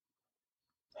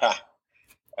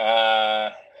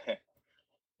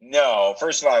 No.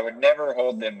 First of all, I would never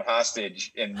hold them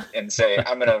hostage and say,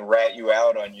 I'm going to rat you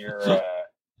out on your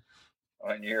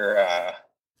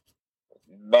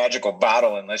magical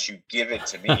bottle unless you give it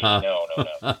to me. No.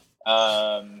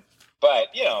 But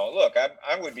look,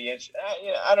 I would be interested.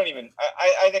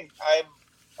 I think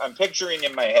I'm picturing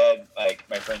in my head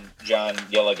my friend John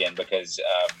Gilligan, because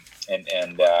and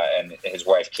his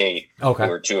wife Kate, who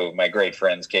are two of my great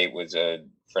friends. Kate was a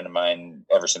friend of mine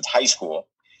ever since high school,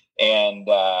 and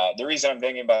the reason I'm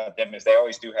thinking about them is they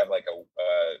always do have a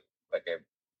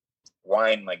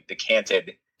wine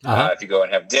decanted. If you go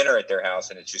and have dinner at their house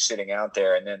and it's just sitting out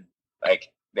there, and then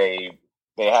they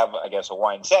they have, I guess, a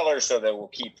wine cellar, so they will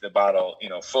keep the bottle,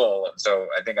 full. And so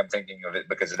I think I'm thinking of it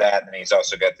because of that. And he's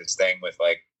also got this thing with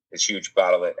like this huge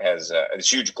bottle that has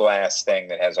this huge glass thing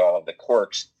that has all of the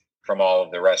corks from all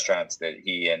of the restaurants that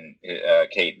he and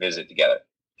Kate visit together,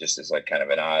 just as like kind of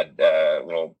an odd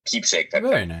little keepsake type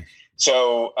Very thing. nice.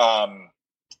 So,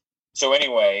 so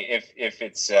anyway, if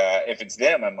it's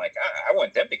them, I'm like, I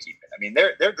want them to keep it. I mean,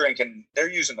 they're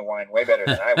using the wine way better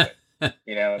than I would.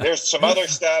 There's some other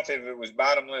stuff. If it was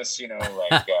bottomless,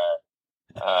 like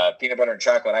peanut butter and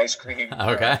chocolate ice cream,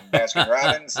 okay, Baskin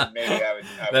Robbins, and maybe I would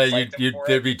fight them for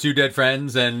there'd it. be two dead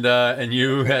friends, and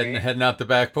you heading out the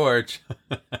back porch.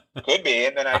 Could be,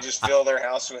 and then I just fill their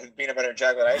house with peanut butter and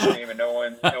chocolate ice cream, and no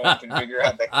one can figure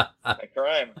out the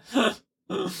crime.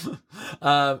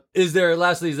 Is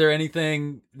there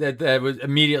anything that was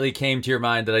immediately came to your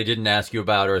mind that I didn't ask you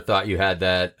about or thought you had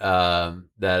that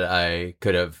I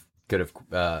could have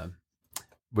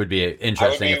would be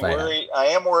interesting if I had? I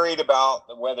am worried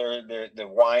about whether the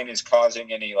wine is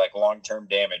causing any like long-term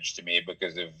damage to me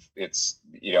because of its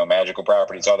magical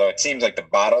properties, although it seems like the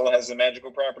bottle has the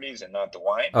magical properties and not the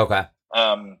wine. Okay.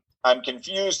 I'm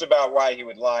confused about why he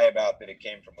would lie about that it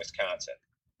came from Wisconsin.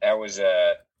 That was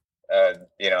but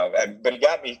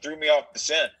he threw me off the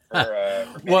scent for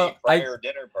many prior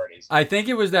dinner parties. I think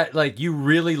it was that like you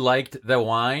really liked the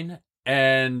wine,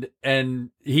 and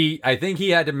I think he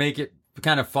had to make it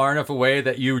kind of far enough away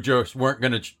that you just weren't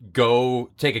going to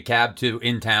go take a cab to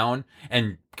in town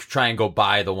and try and go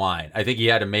buy the wine. I think he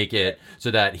had to make it so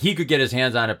that he could get his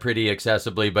hands on it pretty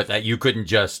accessibly, but that you couldn't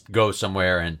just go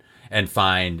somewhere and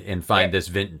find this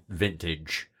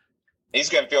vintage. He's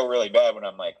going to feel really bad when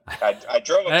I'm like, I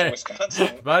drove up to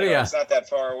Wisconsin, buddy. It's not that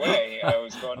far away.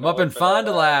 I'm up in Fond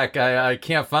du Lac. I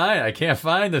can't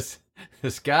find this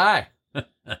guy.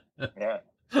 Yeah.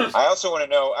 I also want to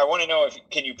know if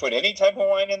can you put any type of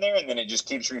wine in there and then it just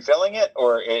keeps refilling it,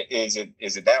 or is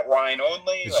it that wine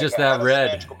only? It's just that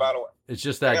red. It's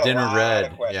just that dinner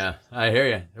red. Yeah, I hear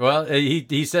you. Well,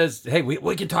 he says, hey,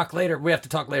 we can talk later. We have to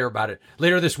talk later about it.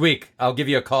 Later this week, I'll give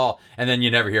you a call, and then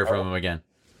you never hear from him again.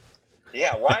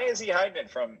 Yeah, why is he hiding it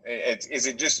from? Is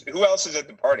it just who else is at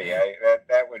the party?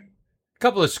 That would.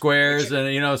 Couple of squares,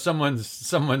 and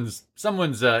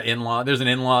someone's in-law. There's an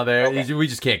in-law there. Okay. We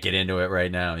just can't get into it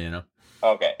right now.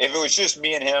 Okay, if it was just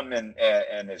me and him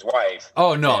and his wife.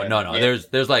 Oh no.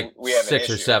 There's like 6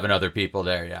 or 7 other people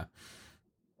there. Yeah.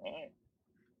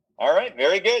 All right.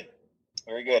 Very good.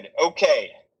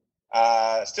 Okay.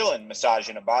 Still in Massage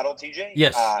in a Bottle, TJ.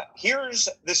 Yes. Here's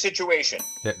the situation.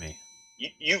 Hit me.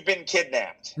 You've been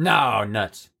kidnapped. No,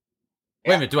 nuts.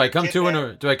 Wait a minute. Do I come to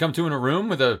in a room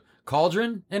with a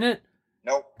cauldron in it?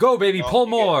 Nope. Go, baby. Pull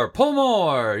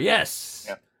more. Yes.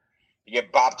 Yeah. You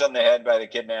get bopped on the head by the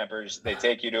kidnappers. They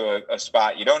take you to a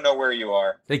spot. You don't know where you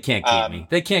are. They can't keep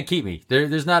me.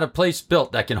 There's not a place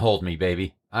built that can hold me,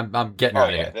 baby. I'm getting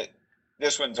out of here.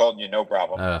 This one's holding you, no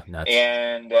problem. Nuts.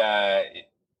 And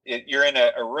you're in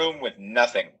a room with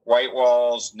nothing. White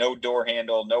walls, no door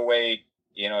handle, no way,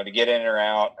 to get in or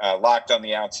out, locked on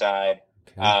the outside.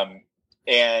 Okay.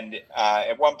 And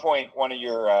at one point, one of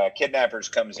your kidnappers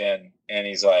comes in and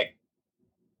he's like,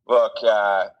 look,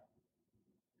 I'm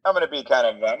going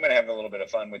to have a little bit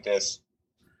of fun with this.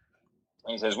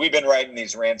 And he says, we've been writing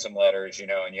these ransom letters,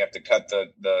 and you have to cut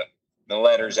the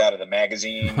letters out of the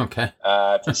magazine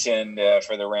to send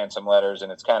for the ransom letters.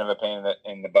 And it's kind of a pain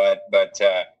in the butt. But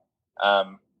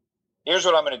here's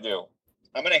what I'm going to do.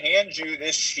 I'm going to hand you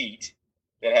this sheet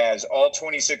that has all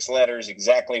 26 letters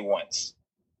exactly once.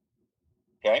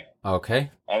 Okay? Okay.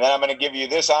 And then I'm going to give you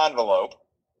this envelope.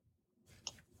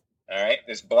 All right?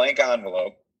 This blank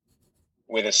envelope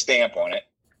with a stamp on it.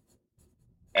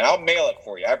 And I'll mail it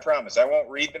for you. I promise. I won't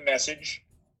read the message.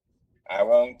 I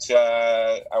won't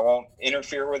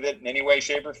interfere with it in any way,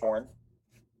 shape, or form.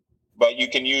 But you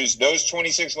can use those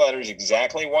 26 letters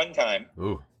exactly one time.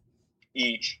 Ooh.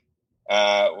 Each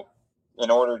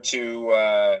in order to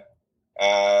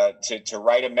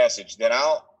write a message. Then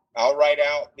I'll write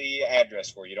out the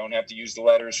address for you. You don't have to use the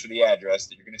letters for the address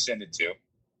that you're going to send it to.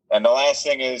 And the last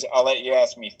thing is I'll let you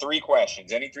ask me 3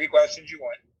 questions. Any 3 questions you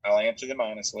want. I'll answer them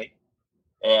honestly.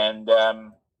 And,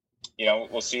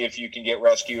 we'll see if you can get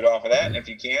rescued off of that. And if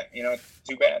you can't,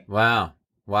 too bad. Wow.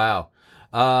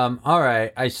 All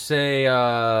right. I say,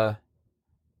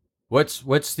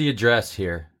 what's the address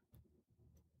here?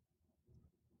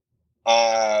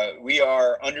 We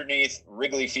are underneath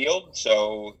Wrigley Field.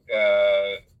 So,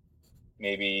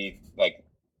 maybe like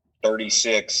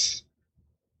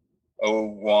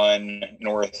 3601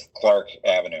 North Clark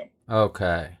Avenue.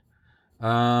 Okay.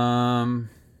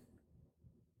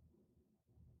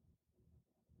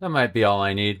 That might be all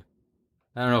I need.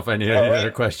 I don't know if I need any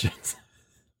other questions.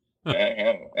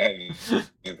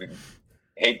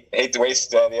 Hate to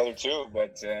waste the other two,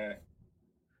 but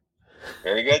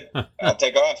very good. I'll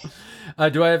take off.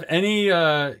 Do I have any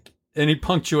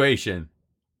punctuation?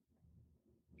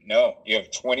 No, you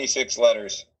have 26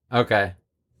 letters. Okay.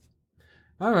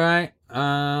 All right.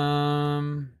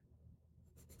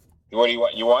 What do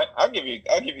you want? I'll give you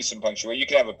some punctuation. You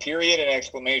can have a period, an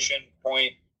exclamation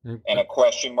point, and a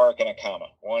question mark and a comma.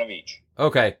 One of each.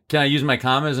 Okay. Can I use my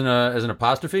comma as an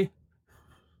apostrophe?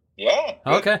 Yeah.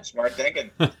 Good. Okay. Smart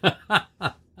thinking.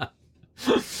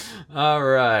 All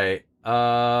right.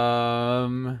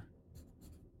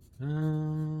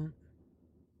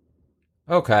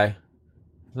 Okay.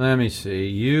 Let me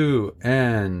see.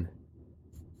 UNDR.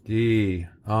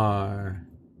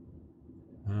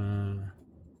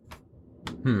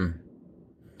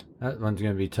 That one's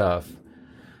going to be tough.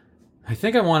 I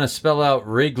think I want to spell out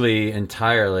Wrigley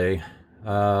entirely.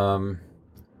 So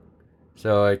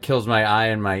it kills my I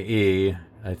and my E.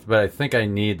 But I think I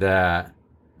need that.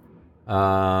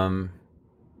 No,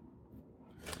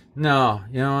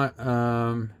 you know what?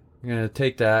 I'm going to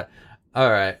take that. All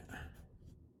right.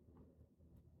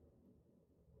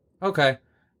 Okay.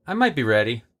 I might be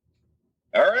ready.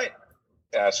 All right.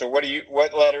 So what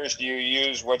letters do you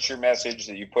use? What's your message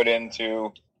that you put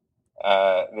into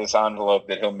this envelope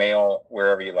that he'll mail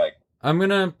wherever you like? I'm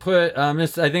going to put, I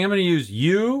think I'm going to use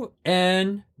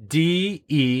UNDE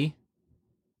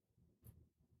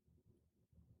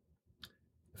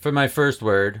for my first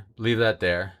word. Leave that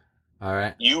there. All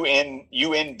right.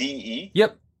 UNDE?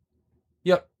 Yep.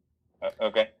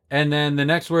 Okay. And then the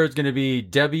next word is going to be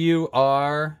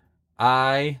WRIGLY.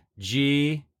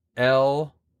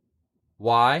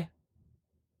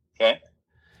 Okay.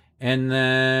 And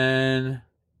then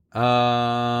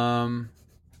I'm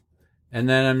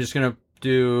just going to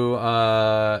do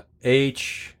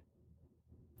HP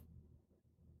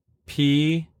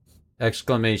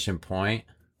exclamation point.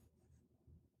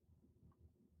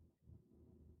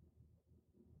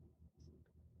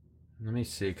 Let me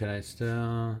see. Can I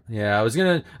still? Yeah, I was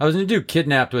gonna do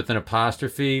kidnapped with an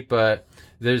apostrophe, but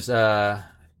there's I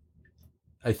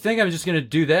think I'm just gonna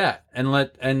do that and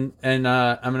I'm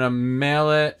gonna mail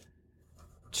it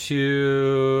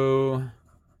to.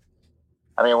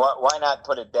 I mean, why not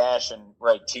put a dash and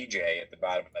write TJ at the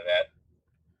bottom of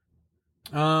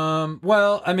that?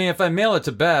 Well, I mean, if I mail it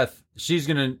to Beth, she's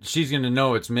gonna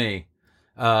know it's me,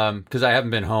 because I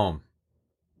haven't been home.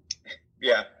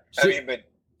 Yeah, I mean, but.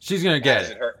 She's gonna get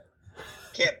it. It hurt?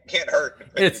 Can't hurt to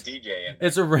put the DJ in.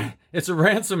 It's a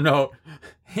ransom note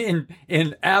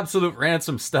in absolute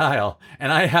ransom style,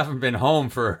 and I haven't been home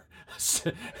for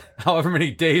however many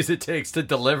days it takes to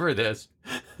deliver this.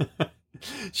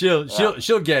 She'll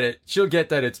get it. She'll get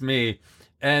that it's me,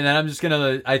 and then I'm just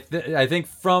gonna. I think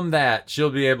from that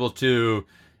she'll be able to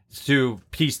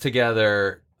piece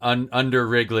together under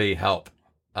Wrigley help.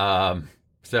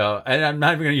 So, and I'm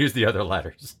not even gonna use the other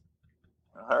letters.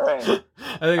 All right. I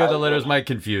think other letters might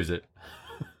confuse it.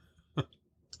 Yeah,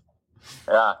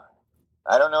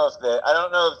 I don't know if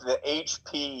the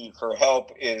HP for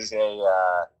help is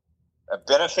a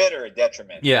benefit or a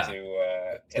detriment. Yeah. To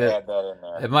add that in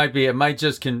there. It might be. It might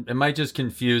just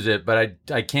confuse it. But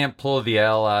I can't pull the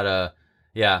L out of.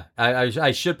 Yeah.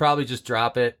 I should probably just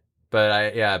drop it. But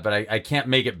I can't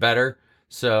make it better.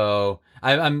 So.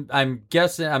 I'm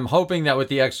guessing. I'm hoping that with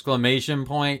the exclamation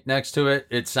point next to it,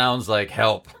 it sounds like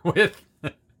help with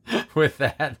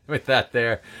that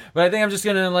there. But I think I'm just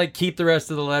gonna keep the rest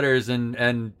of the letters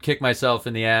and kick myself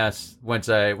in the ass once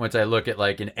I look at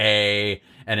an A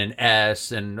and an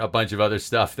S and a bunch of other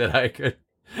stuff that I could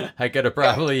have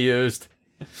probably used.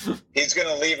 He's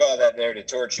gonna leave all that there to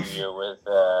torture you with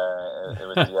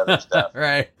the other stuff.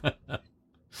 Right.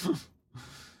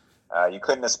 You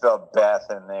couldn't have spelled Beth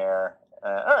in there. All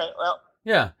right, well.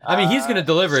 Yeah, I mean he's gonna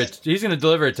deliver it. He's gonna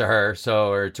deliver it to her,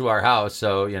 or to our house.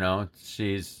 So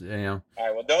she's All right,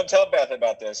 well, don't tell Beth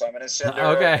about this. I'm gonna send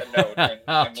her a note.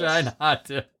 I'll try not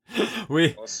to.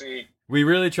 We'll see. We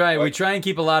really try. We try and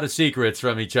keep a lot of secrets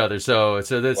from each other. So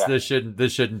this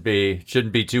shouldn't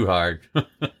be too hard.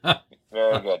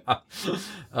 Very good.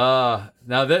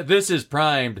 Now this is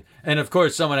primed, and of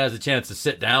course someone has a chance to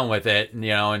sit down with it,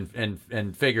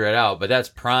 and figure it out. But that's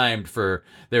primed for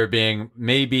there being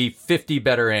maybe 50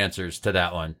 better answers to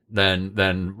that one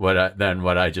than what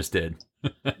I just did.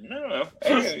 No,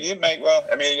 you might. Well,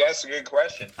 I mean, that's a good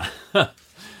question. All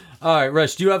right,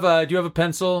 Rush, do you have a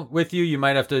pencil with you? You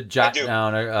might have to jot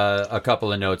down a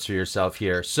couple of notes for yourself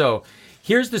here. So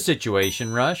here's the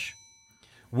situation, Rush.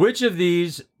 Which of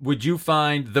these would you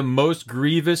find the most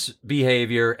grievous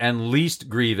behavior and least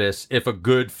grievous if a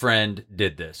good friend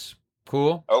did this?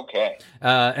 Cool. Okay.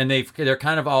 And they're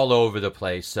kind of all over the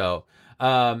place. So,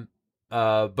 but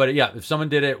yeah, if someone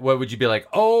did it, what would you be like?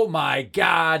 Oh my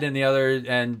God. And the other,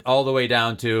 and all the way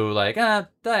down to like, I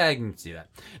can see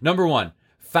that. Number 1,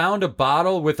 found a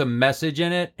bottle with a message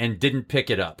in it and didn't pick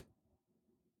it up.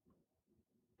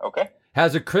 Okay.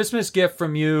 Has a Christmas gift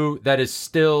from you that is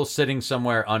still sitting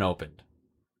somewhere unopened.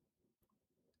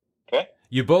 Okay.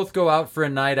 You both go out for a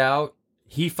night out.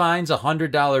 He finds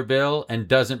 $100 bill and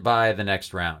doesn't buy the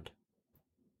next round.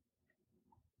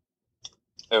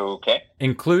 Okay.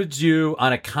 Includes you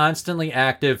on a constantly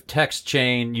active text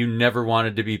chain you never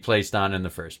wanted to be placed on in the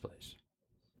first place.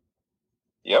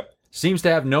 Yep. Seems to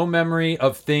have no memory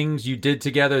of things you did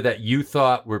together that you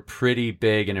thought were pretty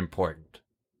big and important.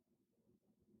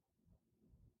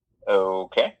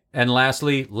 Okay. And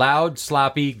lastly, loud,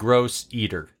 sloppy, gross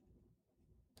eater.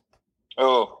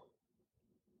 Oh.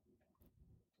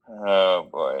 Oh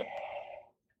boy.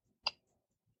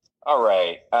 All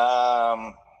right.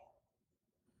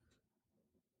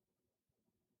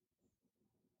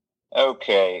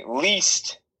 Okay.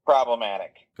 Least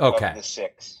problematic Okay. of the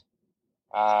 6.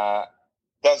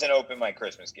 Doesn't open my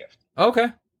Christmas gift. Okay.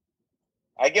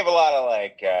 I give a lot of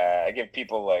I give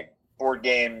people like board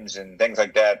games and things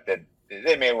like that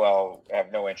they may well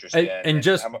have no interest in. And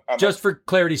just for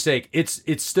clarity's sake,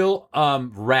 it's still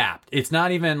wrapped. It's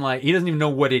not even like he doesn't even know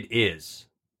what it is.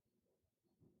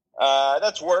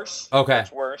 That's worse. Okay.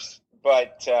 That's worse.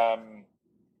 But I'm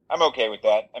okay with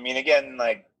that. I mean, again,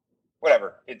 like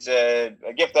whatever. It's a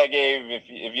gift I gave. If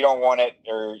you don't want it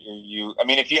or you, I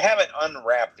mean, if you haven't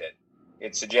unwrapped it,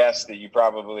 it suggests that you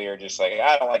probably are just like,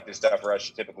 I don't like the stuff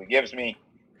Rush typically gives me.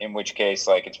 In which case,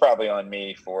 like, it's probably on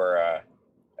me for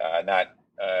not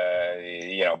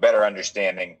better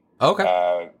understanding.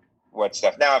 Okay. What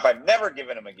stuff. Now, if I've never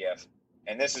given him a gift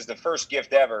and this is the first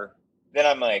gift ever, then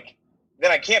I'm like,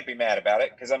 then I can't be mad about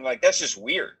it because I'm like, that's just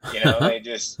weird. They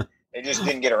just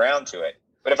didn't get around to it.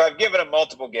 But if I've given him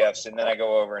multiple gifts and then I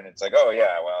go over and it's like, oh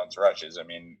yeah, well, it's Rush's. I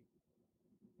mean,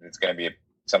 it's going to be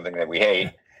something that we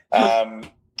hate.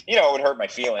 It would hurt my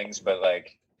feelings, but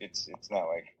like, it's not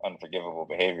like unforgivable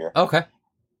behavior. Okay.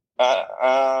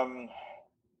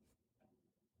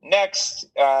 Next,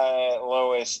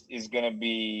 lowest is going to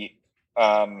be,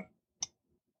 I'm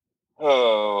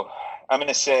going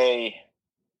to say,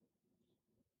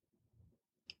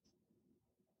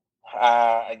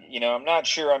 I'm not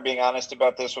sure I'm being honest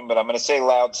about this one, but I'm going to say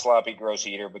loud, sloppy, gross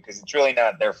eater because it's really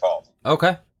not their fault.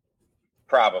 Okay.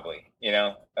 Probably,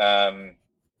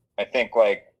 I think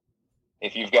like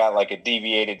if you've got like a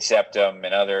deviated septum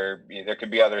and there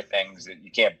could be other things that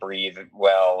you can't breathe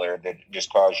well or that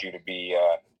just cause you to be,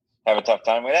 have a tough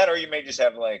time with that, or you may just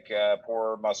have like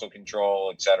poor muscle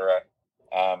control, etc.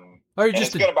 Or you're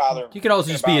just gonna bother. You could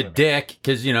also just be a dick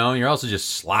because you're also just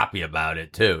sloppy about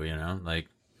it too. Like.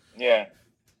 Yeah.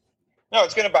 No,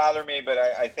 it's gonna bother me, but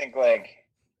I think like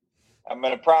I'm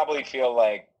gonna probably feel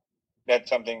like that's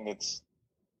something that's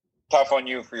tough on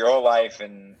you for your whole life,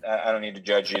 and I don't need to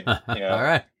judge you. All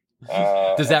right.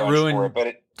 Does that ruin?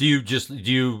 It, do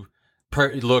you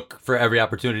look for every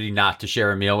opportunity not to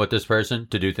share a meal with this person,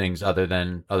 to do things other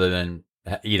than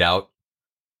eat out?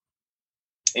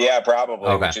 Yeah, probably.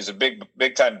 Okay. Which is a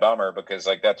big time bummer because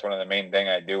like that's one of the main thing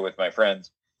I do with my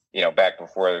friends. Back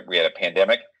before we had a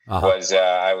pandemic, was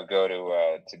I would go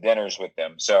to dinners with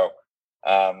them. So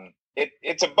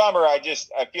it's a bummer. I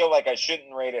feel like I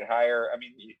shouldn't rate it higher. I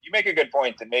mean, you make a good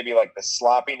point that maybe like the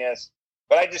sloppiness,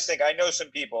 but I just think I know some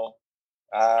people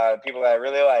that I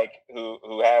really like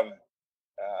who have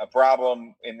a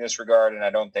problem in this regard, and I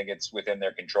don't think it's within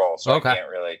their control. So I can't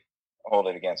really hold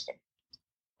it against them.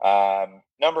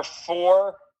 Number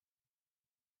four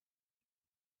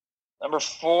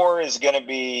is going to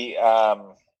be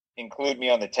include me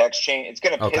on the text chain. It's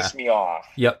going to piss me off.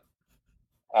 Yep.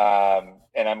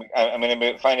 And I'm going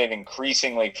to find it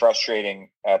increasingly frustrating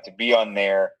to be on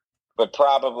there, but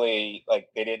probably like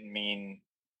they didn't mean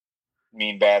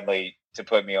badly to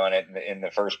put me on it in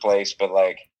the first place. But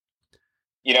like,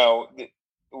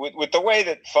 with the way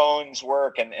that phones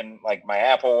work and like my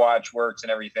Apple Watch works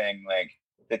and everything, like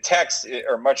the texts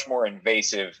are much more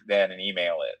invasive than an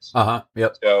email is.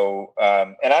 Yep. So,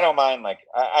 and I don't mind, like,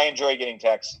 I enjoy getting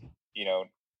texts,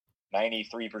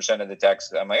 93% of the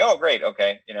texts. I'm like, oh, great.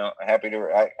 Okay. Happy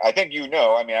to, I think,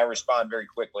 I mean, I respond very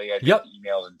quickly. I do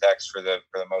emails and texts for the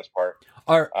most part.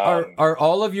 Are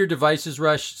all of your devices,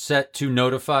 Rush, set to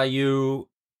notify you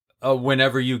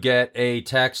whenever you get a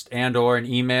text and or an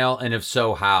email? And if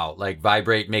so, how? Like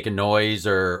vibrate, make a noise,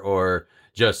 or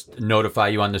just notify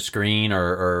you on the screen,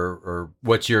 or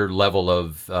what's your level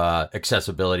of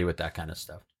accessibility with that kind of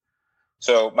stuff?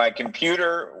 So my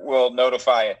computer will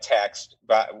notify a text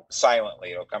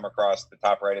silently. It'll come across the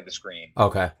top right of the screen.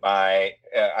 Okay. I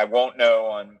won't know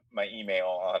on my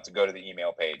email. I'll have to go to the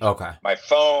email page. Okay. My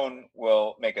phone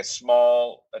will make a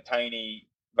tiny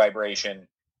vibration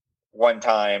one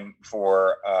time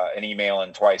for an email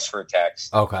and twice for a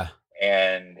text. Okay.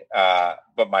 And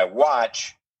but my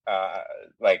watch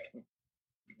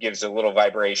gives a little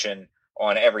vibration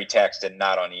on every text and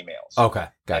not on emails. Okay,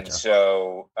 gotcha. And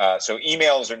so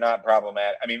emails are not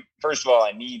problematic. I mean, first of all,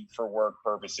 I need for work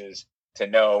purposes to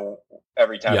know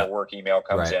every time a work email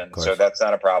comes in. So that's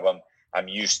not a problem. I'm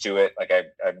used to it. Like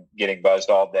I'm getting buzzed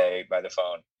all day by the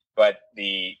phone. But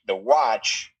the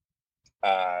watch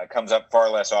comes up far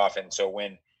less often. So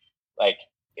when,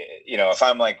 if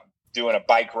I'm like doing a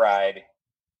bike ride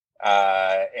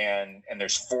and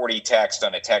there's 40 texts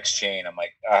on a text chain, I'm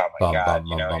like, oh my God,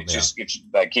 it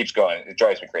like keeps going. It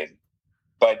drives me crazy.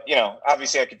 But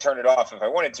obviously I could turn it off if I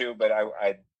wanted to, but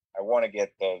I want to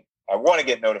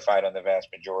get notified on the vast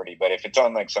majority. But if it's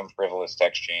on like some frivolous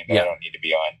text chain that I don't need to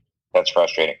be on, that's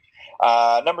frustrating.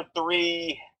 Number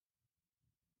three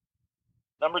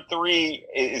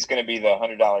is going to be the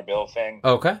 $100 bill thing.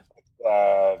 Okay.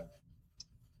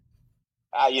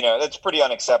 That's pretty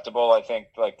unacceptable. I think,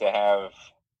 like, to have,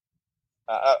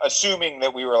 assuming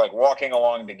that we were like walking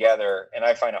along together and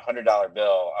I find $100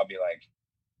 bill, I'll be like,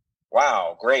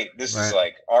 wow, great. This is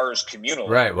like ours communally.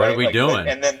 Right. What are we doing?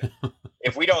 And then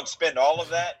if we don't spend all of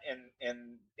that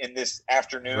in this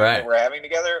afternoon that we're having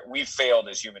together, we've failed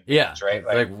as human beings, right?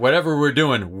 Like whatever we're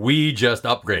doing, we just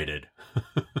upgraded.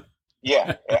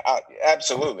 Yeah,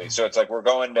 absolutely. So it's like we're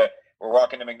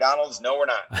walking to McDonald's. No, we're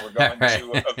not. We're going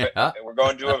we're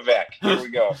going to a VEC. Here we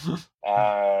go.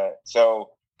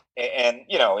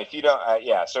 If you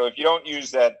don't, so if you don't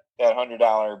use that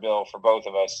 $100 bill for both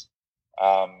of us,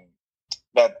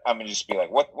 that I'm gonna just be like,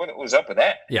 what was up with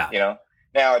that? Yeah.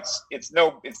 Now it's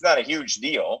not a huge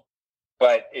deal,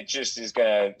 but it just is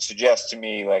gonna suggest to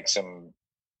me like some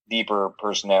deeper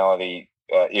personality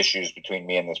issues between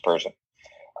me and this person.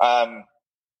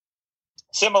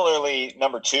 Similarly,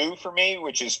 number 2 for me,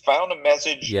 which is found a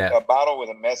message, a bottle with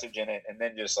a message in it, and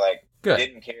then just like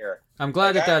didn't care. I'm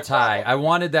glad that's high. I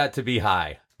wanted that to be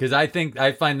high because I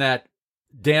find that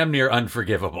damn near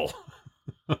unforgivable.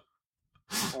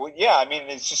 Well, yeah, I mean,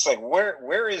 it's just like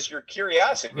where is your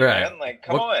curiosity, man? Like,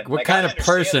 come on. What kind of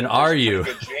person are you?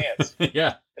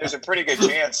 Yeah, there's a pretty good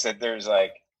chance that there's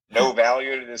like no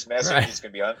value to this message. It's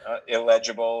going to be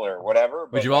illegible or whatever.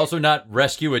 But would you also not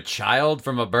rescue a child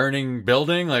from a burning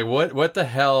building? Like what the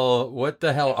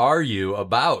hell are you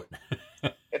about?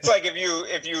 It's like if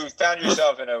you found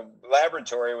yourself in a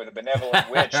laboratory with a benevolent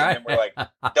witch and then we're like,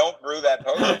 don't brew that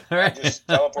potion. Just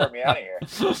teleport me out of here.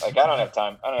 Like, I don't have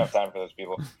time for those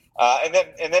people. And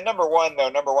then number one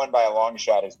by a long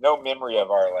shot is no memory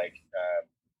of our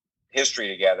history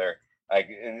together. Like,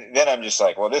 then I'm just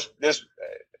like, well, this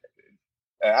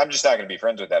I'm just not going to be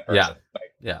friends with that person.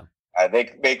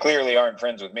 They clearly aren't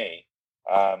friends with me.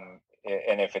 And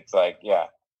if it's like,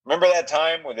 remember that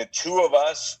time when the two of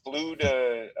us flew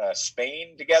to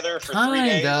Spain together for 3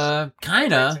 days?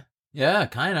 Kinda. Yeah,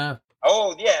 kinda.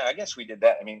 Oh yeah, I guess we did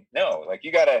that. I mean, no, like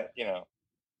you gotta,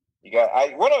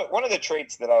 one of the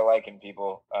traits that I like in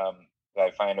people that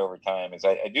I find over time is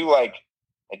I do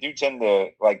tend to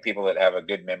like people that have a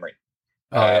good memory.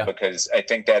 Because I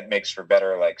think that makes for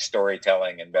better like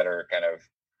storytelling and better kind of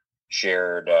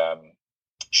shared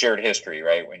history,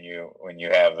 right? When you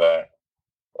have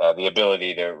the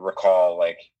ability to recall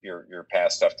like your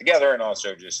past stuff together, and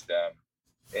also just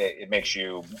it makes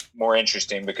you more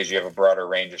interesting because you have a broader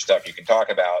range of stuff you can talk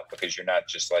about because you're not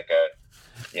just like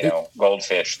a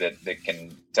goldfish that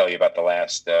can tell you about the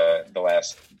last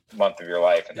month of your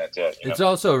life and that's it. It's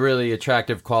also a really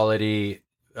attractive quality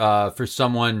for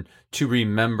someone to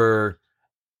remember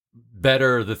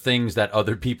better the things that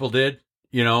other people did,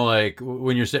 like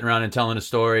when you're sitting around and telling a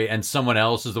story and someone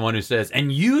else is the one who says,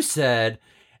 and you said,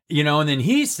 and then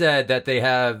he said that they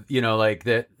have, like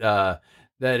that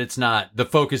it's not, the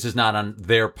focus is not on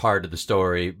their part of the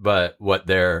story, but what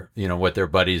their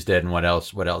buddies did and what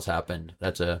else happened.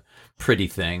 That's a pretty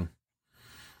thing.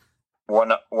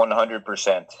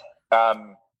 100%.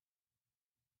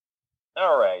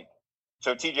 All right.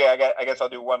 So TJ, I guess I'll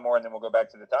do one more and then we'll go back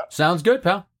to the top. Sounds good,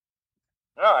 pal.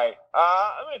 All right.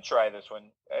 I'm going to try this one.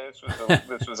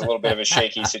 This was a little bit of a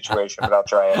shaky situation, but I'll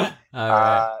try it. All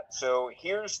right. So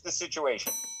here's the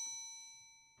situation.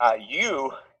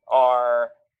 You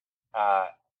are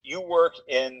you work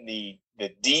in the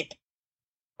deep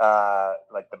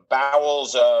like the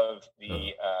bowels of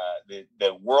the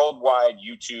worldwide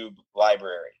YouTube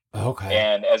library. Okay.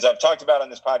 And as I've talked about on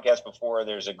this podcast before,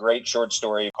 there's a great short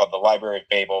story called The Library of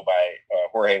Babel by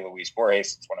Jorge Luis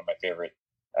Borges. It's one of my favorite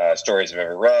stories I've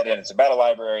ever read. And it's about a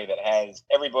library that has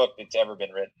every book that's ever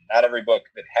been written. Not every book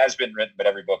that has been written, but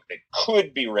every book that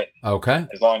could be written. Okay.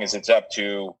 As long as it's up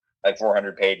to like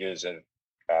 400 pages of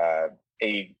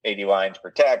 80 lines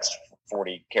per text,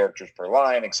 40 characters per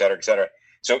line, et cetera, et cetera.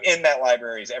 So in that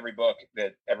library is every book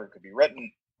that ever could be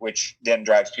written, which then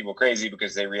drives people crazy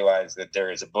because they realize that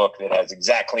there is a book that has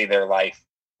exactly their life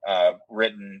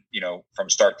written, from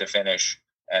start to finish,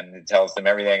 and it tells them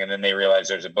everything. And then they realize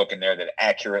there's a book in there that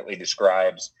accurately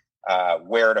describes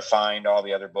where to find all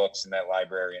the other books in that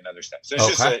library and other stuff. So it's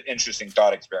just an interesting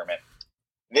thought experiment.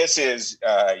 This is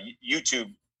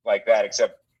YouTube like that,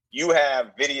 except you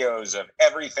have videos of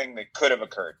everything that could have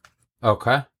occurred.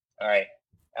 Okay. All right.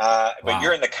 But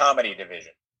you're in the comedy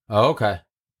division. Oh, okay.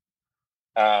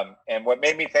 And what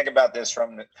made me think about this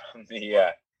from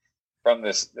the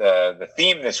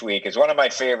theme this week is one of my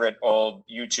favorite old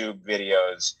YouTube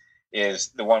videos is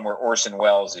the one where Orson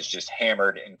Welles is just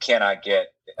hammered and cannot get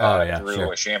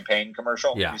through a champagne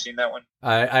commercial. Yeah. Have you seen that one?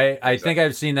 I think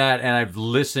I've seen that, and I've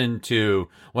listened to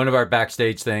one of our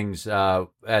backstage things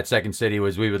at Second City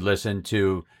was we would listen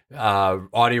to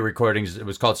audio recordings. It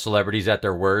was called Celebrities at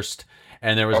Their Worst.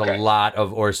 And there was a lot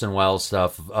of Orson Welles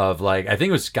stuff of like, I think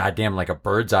it was goddamn like a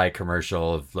Bird's Eye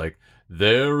commercial of like,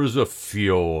 there is a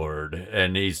fjord.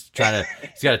 And he's got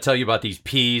to tell you about these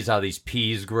peas, how these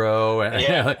peas grow.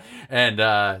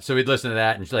 And, so we'd listen to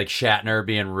that and like Shatner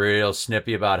being real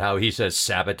snippy about how he says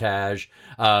sabotage.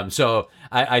 So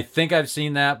I think I've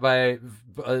seen that by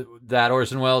that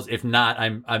Orson Welles. If not,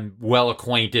 I'm well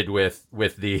acquainted with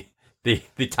the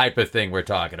type of thing we're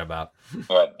talking about.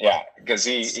 But yeah, because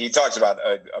he talks about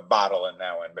a bottle in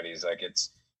that one, but he's like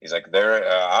there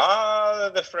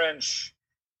the French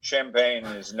champagne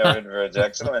is noted for its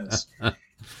excellence.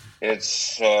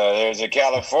 It's there's a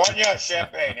California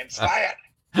champagne inspired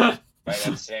by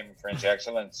that same French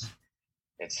excellence.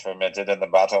 It's fermented in the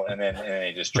bottle, and then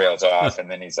he just trails off, and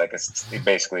then he's like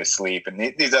basically asleep, and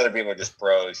these other people are just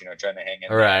pros, trying to hang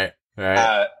in. Right.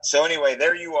 Right. So anyway,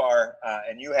 there you are,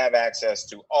 and you have access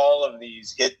to all of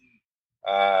these hidden,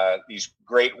 these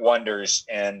great wonders,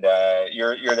 and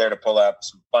you're there to pull up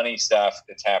some funny stuff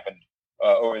that's happened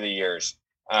over the years.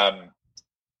 And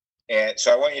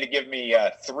so I want you to give me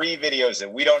 3 videos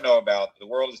that we don't know about, the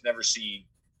world has never seen,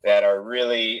 that are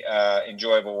really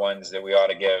enjoyable ones that we ought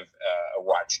to give a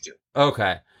watch to.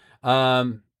 Okay.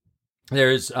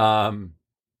 This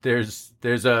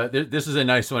is a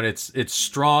nice one. It's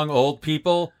strong old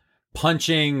people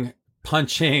punching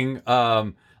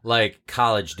like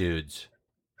college dudes.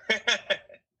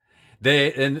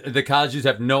 The college dudes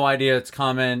have no idea it's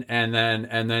coming, and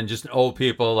then just old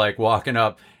people like walking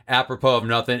up apropos of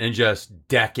nothing and just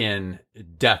decking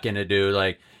a dude,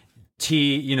 like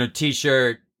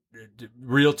t-shirt,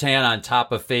 real tan on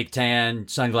top of fake tan,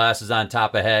 sunglasses on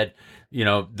top of head.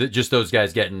 Just those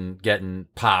guys getting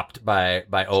popped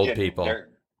by old people. They're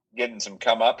getting some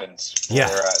comeuppance. Yeah.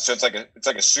 So it's like a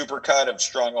supercut of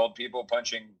strong old people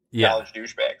punching college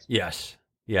douchebags. Yes.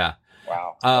 Yeah.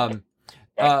 Wow.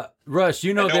 Russ,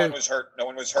 no one was hurt. No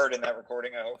one was hurt in that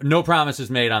recording, I hope. No promises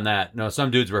made on that. No,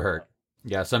 some dudes were hurt.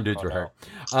 Yeah, some dudes were hurt.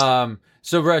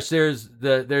 So Russ, there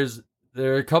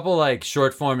are a couple like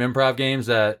short form improv games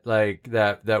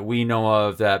that we know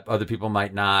of that other people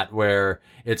might not, where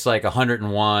it's like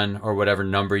 101 or whatever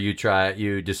number you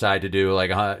decide to do.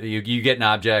 Like you get an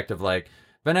object of like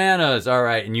bananas, all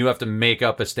right, and you have to make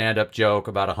up a stand up joke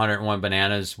about 101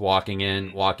 bananas walking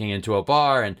into a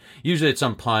bar, and usually it's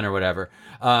some pun or whatever.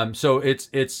 So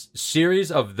it's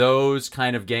series of those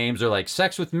kind of games, or like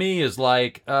Sex with Me is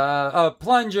like a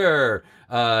plunger.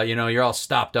 You're all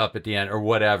stopped up at the end or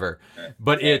whatever.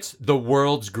 But it's the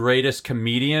world's greatest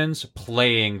comedians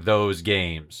playing those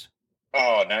games.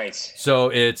 Oh, nice. So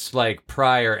it's like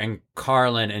Pryor and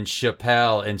Carlin and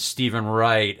Chappelle and Stephen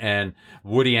Wright and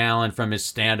Woody Allen from his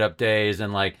stand-up days,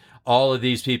 and like all of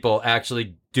these people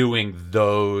actually doing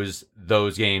those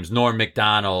games. Norm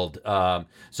Macdonald.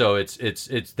 So it's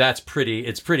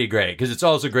pretty great, because it's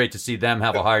also great to see them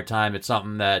have a hard time. It's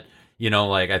something that,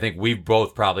 I think we've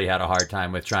both probably had a hard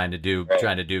time with trying to do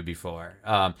before.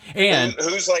 And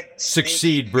who's like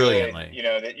succeed brilliantly.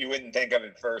 Good, that you wouldn't think of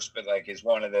at first, but like is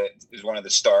one of the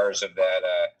stars of that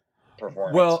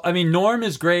performance. Well, I mean, Norm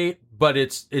is great, but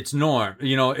it's norm.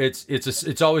 You know,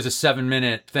 it's always a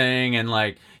 7-minute thing, and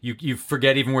like you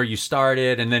forget even where you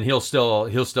started, and then he'll still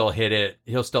hit it.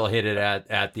 He'll still hit it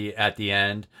at the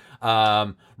end.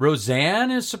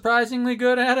 Roseanne is surprisingly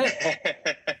good at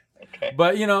it. Okay.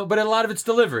 But a lot of it's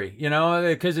delivery,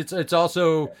 because it's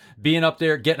also being up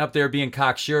there, getting up there, being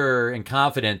cocksure and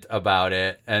confident about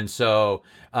it. And so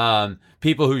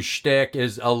people whose shtick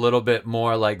is a little bit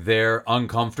more like they're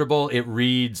uncomfortable, it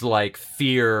reads like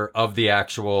fear of the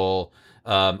actual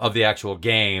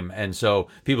game. And so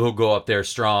people who go up there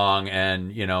strong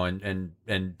and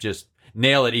and just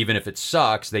nail it, even if it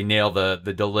sucks, they nail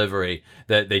the delivery,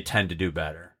 that they tend to do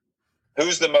better.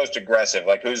 Who's the most aggressive?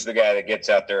 Like, who's the guy that gets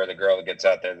out there or the girl that gets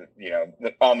out there,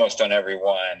 almost on every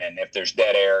one? And if there's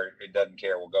dead air, it doesn't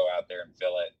care. We'll go out there and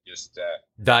fill it. Just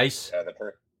Dice.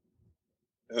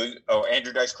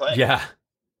 Andrew Dice Clay. Yeah.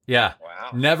 Wow.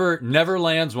 Never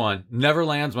lands one.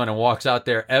 And walks out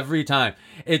there every time.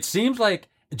 It seems like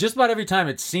just about every time.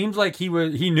 It seems like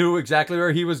he knew exactly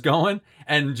where he was going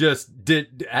and just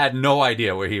had no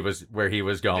idea where he was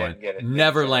going.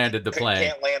 Never landed the plane.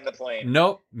 Can't land the plane.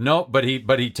 Nope. But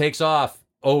he takes off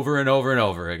over and over and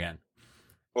over again.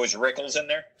 Was Rickles in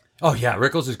there? Oh yeah,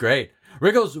 Rickles is great.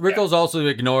 Rickles also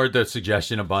ignored the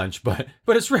suggestion a bunch, but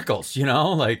it's Rickles,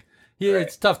 like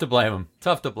it's tough to blame him.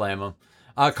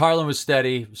 Carlin was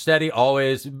steady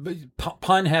always,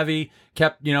 pun heavy,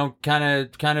 kept,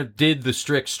 kind of did the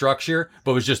strict structure,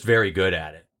 but was just very good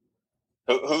at it.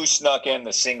 Who snuck in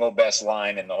the single best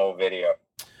line in the whole video?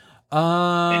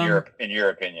 In your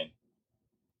opinion?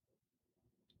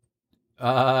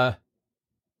 I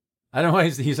don't know why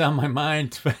he's on my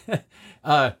mind, but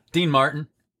Dean Martin.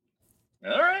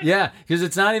 All right. Yeah, because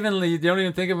it's not even, you don't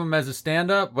even think of him as a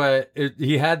stand-up, but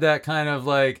he had that kind of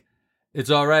like, it's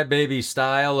all right, baby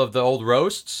style of the old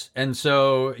roasts. And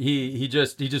so he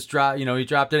just dropped, he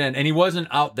dropped it in, and he wasn't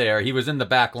out there. He was in the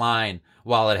back line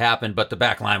while it happened, but the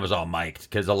back line was all mic'd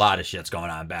because a lot of shit's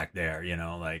going on back there, Yeah.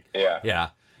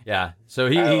 So I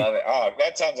love it. Oh,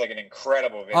 that sounds like an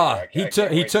incredible video.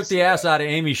 He took the ass out of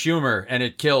Amy Schumer, and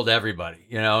it killed everybody.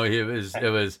 It was,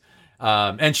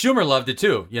 and Schumer loved it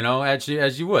too,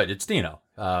 as you would. It's Dino.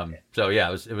 So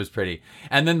yeah, it was pretty.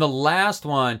 And then the last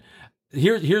one,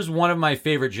 here's one of my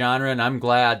favorite genre, and I'm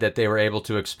glad that they were able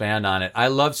to expand on it. I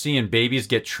love seeing babies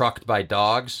get trucked by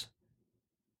dogs.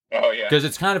 Oh yeah. Because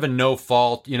it's kind of a no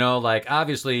fault, like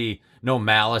obviously no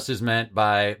malice is meant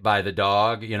by the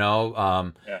dog,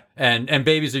 Yeah. And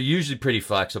babies are usually pretty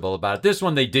flexible about it. This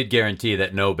one, they did guarantee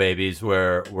that no babies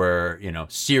were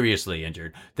seriously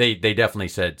injured. They definitely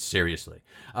said seriously.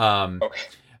 Okay.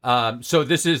 So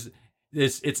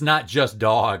it's not just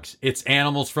dogs, it's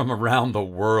animals from around the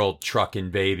world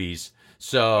trucking babies.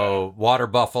 So water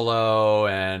buffalo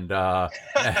and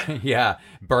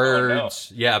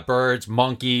birds, birds,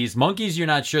 monkeys. You're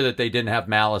not sure that they didn't have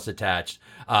malice attached.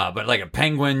 But like a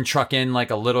penguin trucking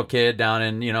like a little kid down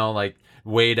in, like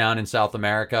way down in South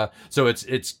America. So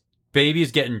it's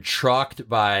babies getting trucked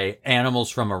by animals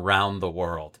from around the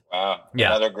world. Wow. Yeah.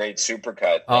 Another great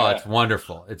supercut. Oh, It's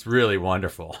wonderful. It's really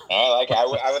wonderful. I like it.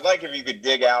 I would like if you could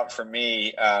dig out for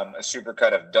me a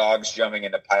supercut of dogs jumping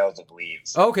into piles of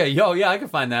leaves. Okay. Yeah, I can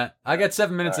find that. I got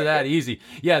 7 minutes of that. Easy.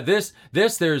 Yeah. There's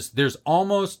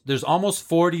almost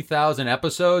 40,000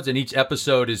 episodes, and each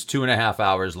episode is 2.5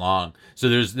 hours long. So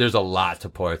there's a lot to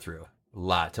pour through.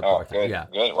 Good. Yeah.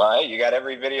 Good. Well, you got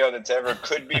every video that's ever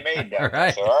could be made down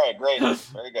Right. So, all right, great.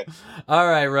 Very good. All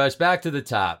right, Rush, back to the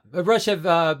top. Rush,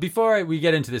 before we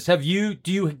get into this, do you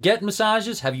get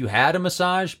massages? Have you had a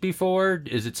massage before?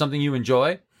 Is it something you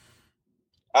enjoy?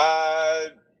 No,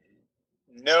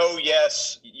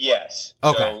 yes. Okay.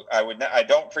 So I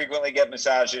don't frequently get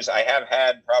massages. I have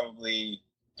had probably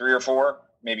 3 or 4,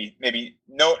 maybe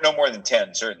no more than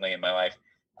 10, certainly in my life.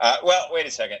 Well, wait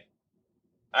a second.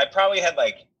 I probably had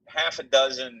like half a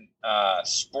dozen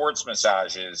sports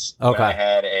massages when I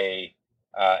had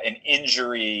an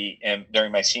injury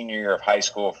during my senior year of high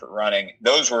school for running.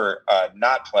 Those were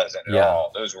not pleasant at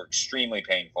all. Those were extremely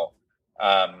painful.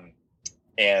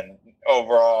 And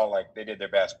overall, like they did their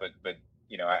best, but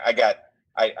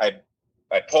I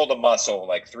pulled a muscle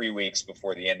like 3 weeks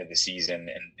before the end of the season,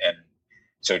 and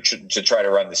so to try to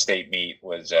run the state meet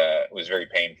was very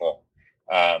painful.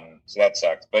 So that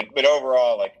sucked. But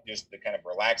overall, like just the kind of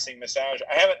relaxing massage.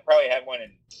 I haven't probably had one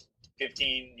in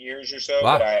 15 years or so,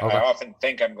 wow. But I often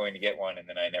think I'm going to get one, and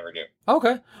then I never do.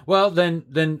 Okay. Well,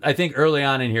 then I think early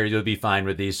on in here you'll be fine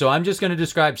with these. So I'm just going to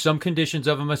describe some conditions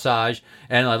of a massage,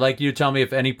 and I'd like you to tell me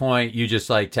if at any point you just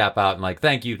like tap out and like,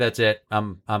 thank you, that's it.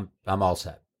 I'm all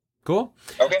set. Cool.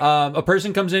 Okay. A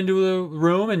person comes into the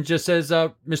room and just says,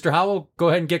 Mr. Howell, go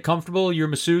ahead and get comfortable. Your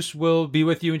masseuse will be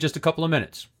with you in just a couple of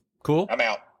minutes. Cool? I'm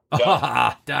out.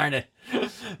 Ah, darn it.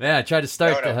 Man, I tried to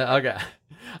start. No. Okay.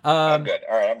 I'm good.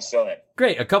 All right, I'm still in.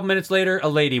 Great. A couple minutes later, a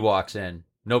lady walks in.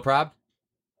 No problem?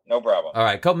 No problem. All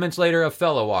right. A couple minutes later, a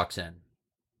fella walks in.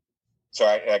 So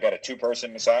I got a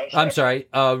 2-person massage? I'm sorry.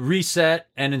 Reset,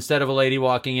 and instead of a lady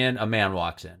walking in, a man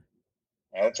walks in.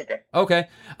 Yeah, that's okay. Okay.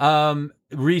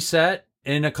 Reset.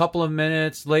 In a couple of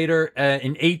minutes later,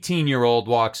 an 18-year-old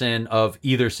walks in of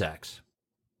either sex.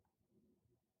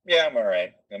 Yeah, I'm all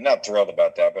right. I'm not thrilled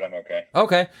about that, but I'm okay.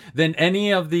 Okay. Then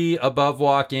any of the above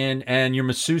walk in, and your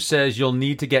masseuse says you'll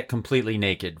need to get completely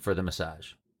naked for the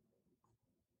massage.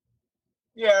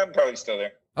 Yeah, I'm probably still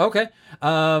there. Okay.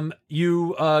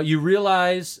 You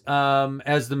realize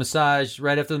as the massage,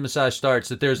 right after the massage starts,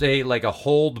 that there's a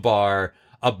hold bar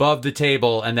above the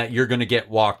table, and that you're going to get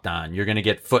walked on. You're going to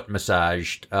get foot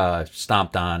massaged,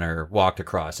 stomped on, or walked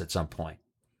across at some point.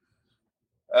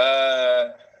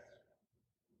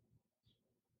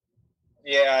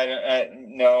 Yeah,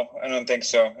 no, I don't think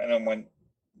so. I don't want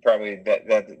probably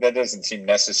that doesn't seem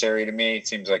necessary to me. It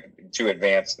seems like too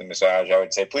advanced the massage. I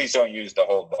would say please don't use the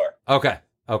hold bar. Okay.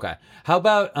 How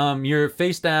about you're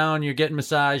face down, you're getting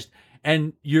massaged,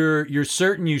 and you're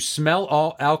certain you smell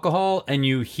all alcohol, and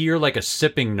you hear like a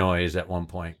sipping noise at one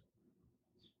point.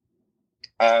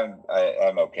 I'm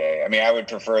okay. I mean, I would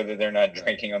prefer that they're not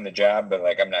drinking on the job, but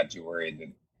I'm not too worried that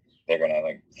they're gonna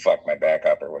fuck my back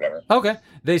up or whatever. Okay.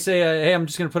 They say, hey, I'm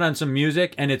just gonna put on some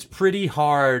music, and it's pretty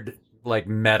hard,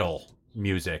 metal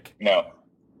music. No,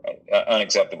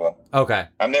 unacceptable. Okay.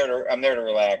 I'm there to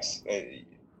relax.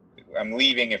 I'm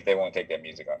leaving if they won't take that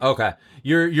music on. Okay.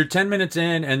 You're 10 minutes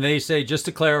in, and they say, just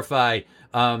to clarify,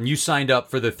 you signed up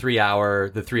for the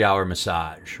 3-hour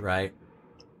massage, right?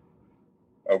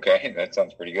 Okay, that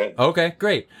sounds pretty good. Okay,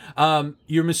 great.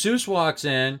 Your masseuse walks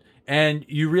in, and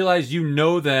you realize you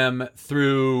know them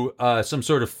through some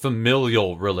sort of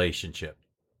familial relationship.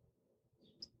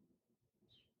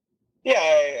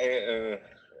 Yeah,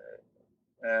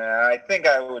 I think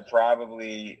I would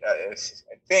probably.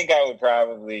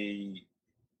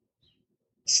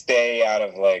 Stay out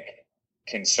of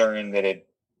concern that it.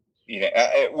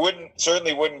 It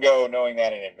certainly wouldn't go knowing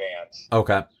that in advance.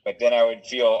 Okay. But then I would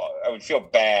feel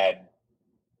bad.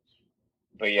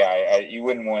 But yeah, you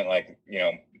wouldn't want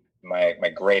my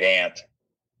great aunt.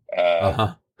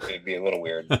 It'd be a little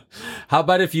weird. How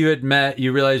about if you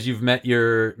realize you've met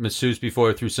your masseuse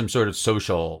before through some sort of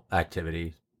social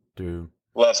activity?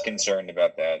 Less concerned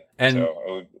about that. And so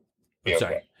it would be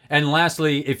okay. And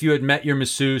lastly, if you had met your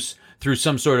masseuse through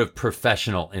some sort of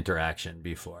professional interaction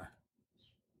before.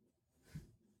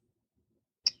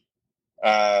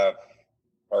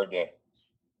 Hard to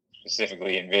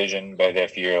specifically envision, but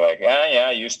if you're yeah,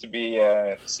 I used to be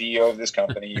CEO of this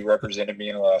company, you represented me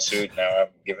in a lawsuit, now I'm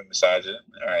giving massages.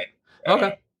 All right.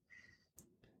 Okay.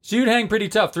 So you'd hang pretty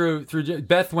tough through.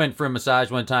 Beth went for a massage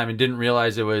one time and didn't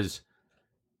realize it was,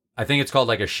 I think it's called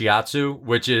a shiatsu,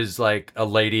 which is a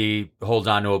lady holds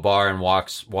onto a bar and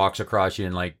walks across you,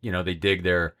 and they dig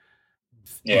their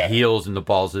heels and the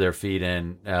balls of their feet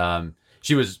in.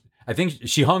 I think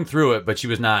she hung through it, but she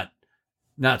was not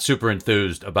super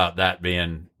enthused about that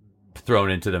being thrown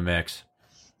into the mix.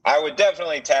 I would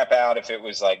definitely tap out if it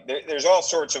was there's all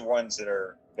sorts of ones that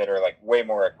are way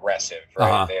more aggressive,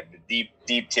 right? Uh-huh. They have the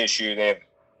deep tissue. They have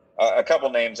a couple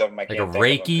names of them. I can't think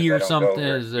Reiki of them or something,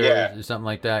 or something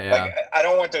like that. Yeah. I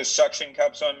don't want those suction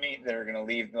cups on me that are going to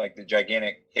leave the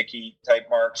gigantic hickey type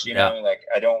marks. You know,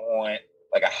 I don't want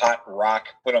a hot rock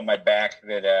put on my back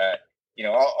that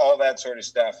all that sort of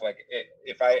stuff.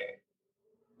 If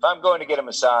I'm going to get a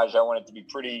massage, I want it to be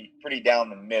pretty down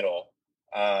the middle.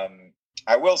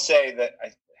 I will say that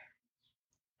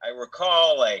I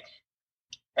recall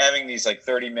having these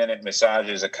 30-minute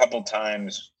massages a couple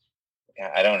times.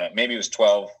 I don't know, maybe it was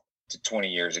 12 to 20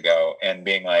 years ago, and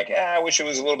being I wish it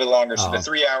was a little bit longer. So the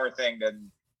 3-hour thing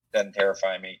doesn't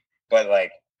terrify me. But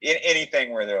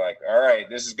anything where they're all right,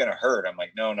 this is going to hurt. I'm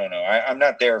no. I'm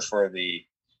not there for the,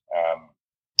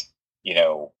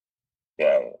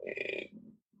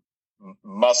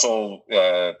 muscle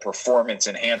performance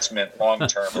enhancement long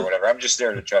term or whatever. I'm just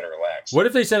there to try to relax. What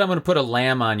if they said, I'm going to put a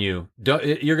lamb on you? You're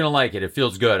going to like it. It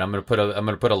feels good. I'm going to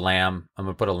put a lamb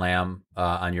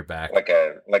on your back.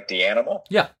 Like the animal?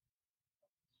 Yeah.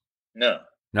 No.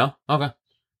 Okay.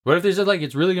 What if they said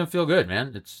it's really going to feel good,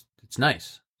 man? It's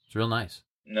nice. It's real nice.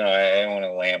 No, I don't want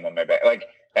a lamb on my back.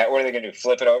 What are they gonna do?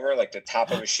 Flip it over like the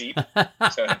top of a sheep,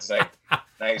 so it's like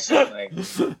nice and like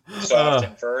soft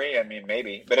and furry. I mean,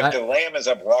 maybe. But if the lamb is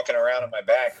up walking around on my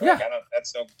back, like,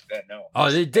 that's no. Oh,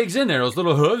 it digs in there. Those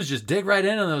little hooves just dig right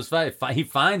in on those. He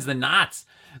finds the knots.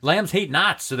 Lambs hate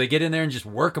knots, so they get in there and just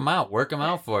work them out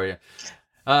for you.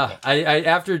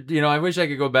 I wish I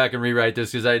could go back and rewrite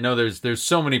this, because I know there's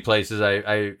so many places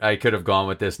I could have gone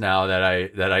with this now that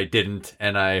I didn't,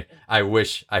 and I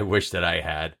wish that I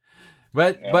had.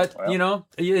 But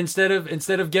instead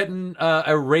of getting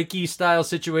a Reiki style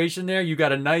situation there, you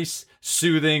got a nice,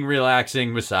 soothing,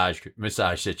 relaxing massage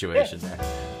situation there.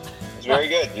 It's very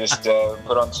good. Just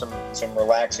put on some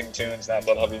relaxing tunes, not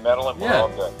that heavy metal, and we're all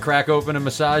good. Crack open a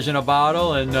massage in a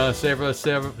bottle and save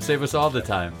us all the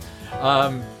time.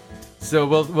 So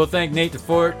we'll thank Nate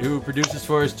DeFort, who produces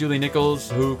for us, Julie Nichols,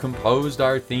 who composed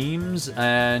our themes,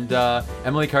 and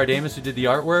Emily Cardamus, who did the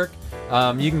artwork.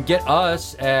 You can get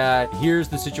us at Here's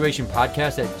the Situation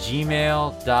Podcast at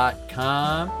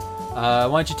gmail.com. Why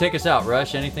don't you take us out,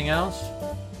 Rush? Anything else?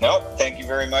 Nope. Thank you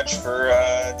very much for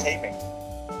taping.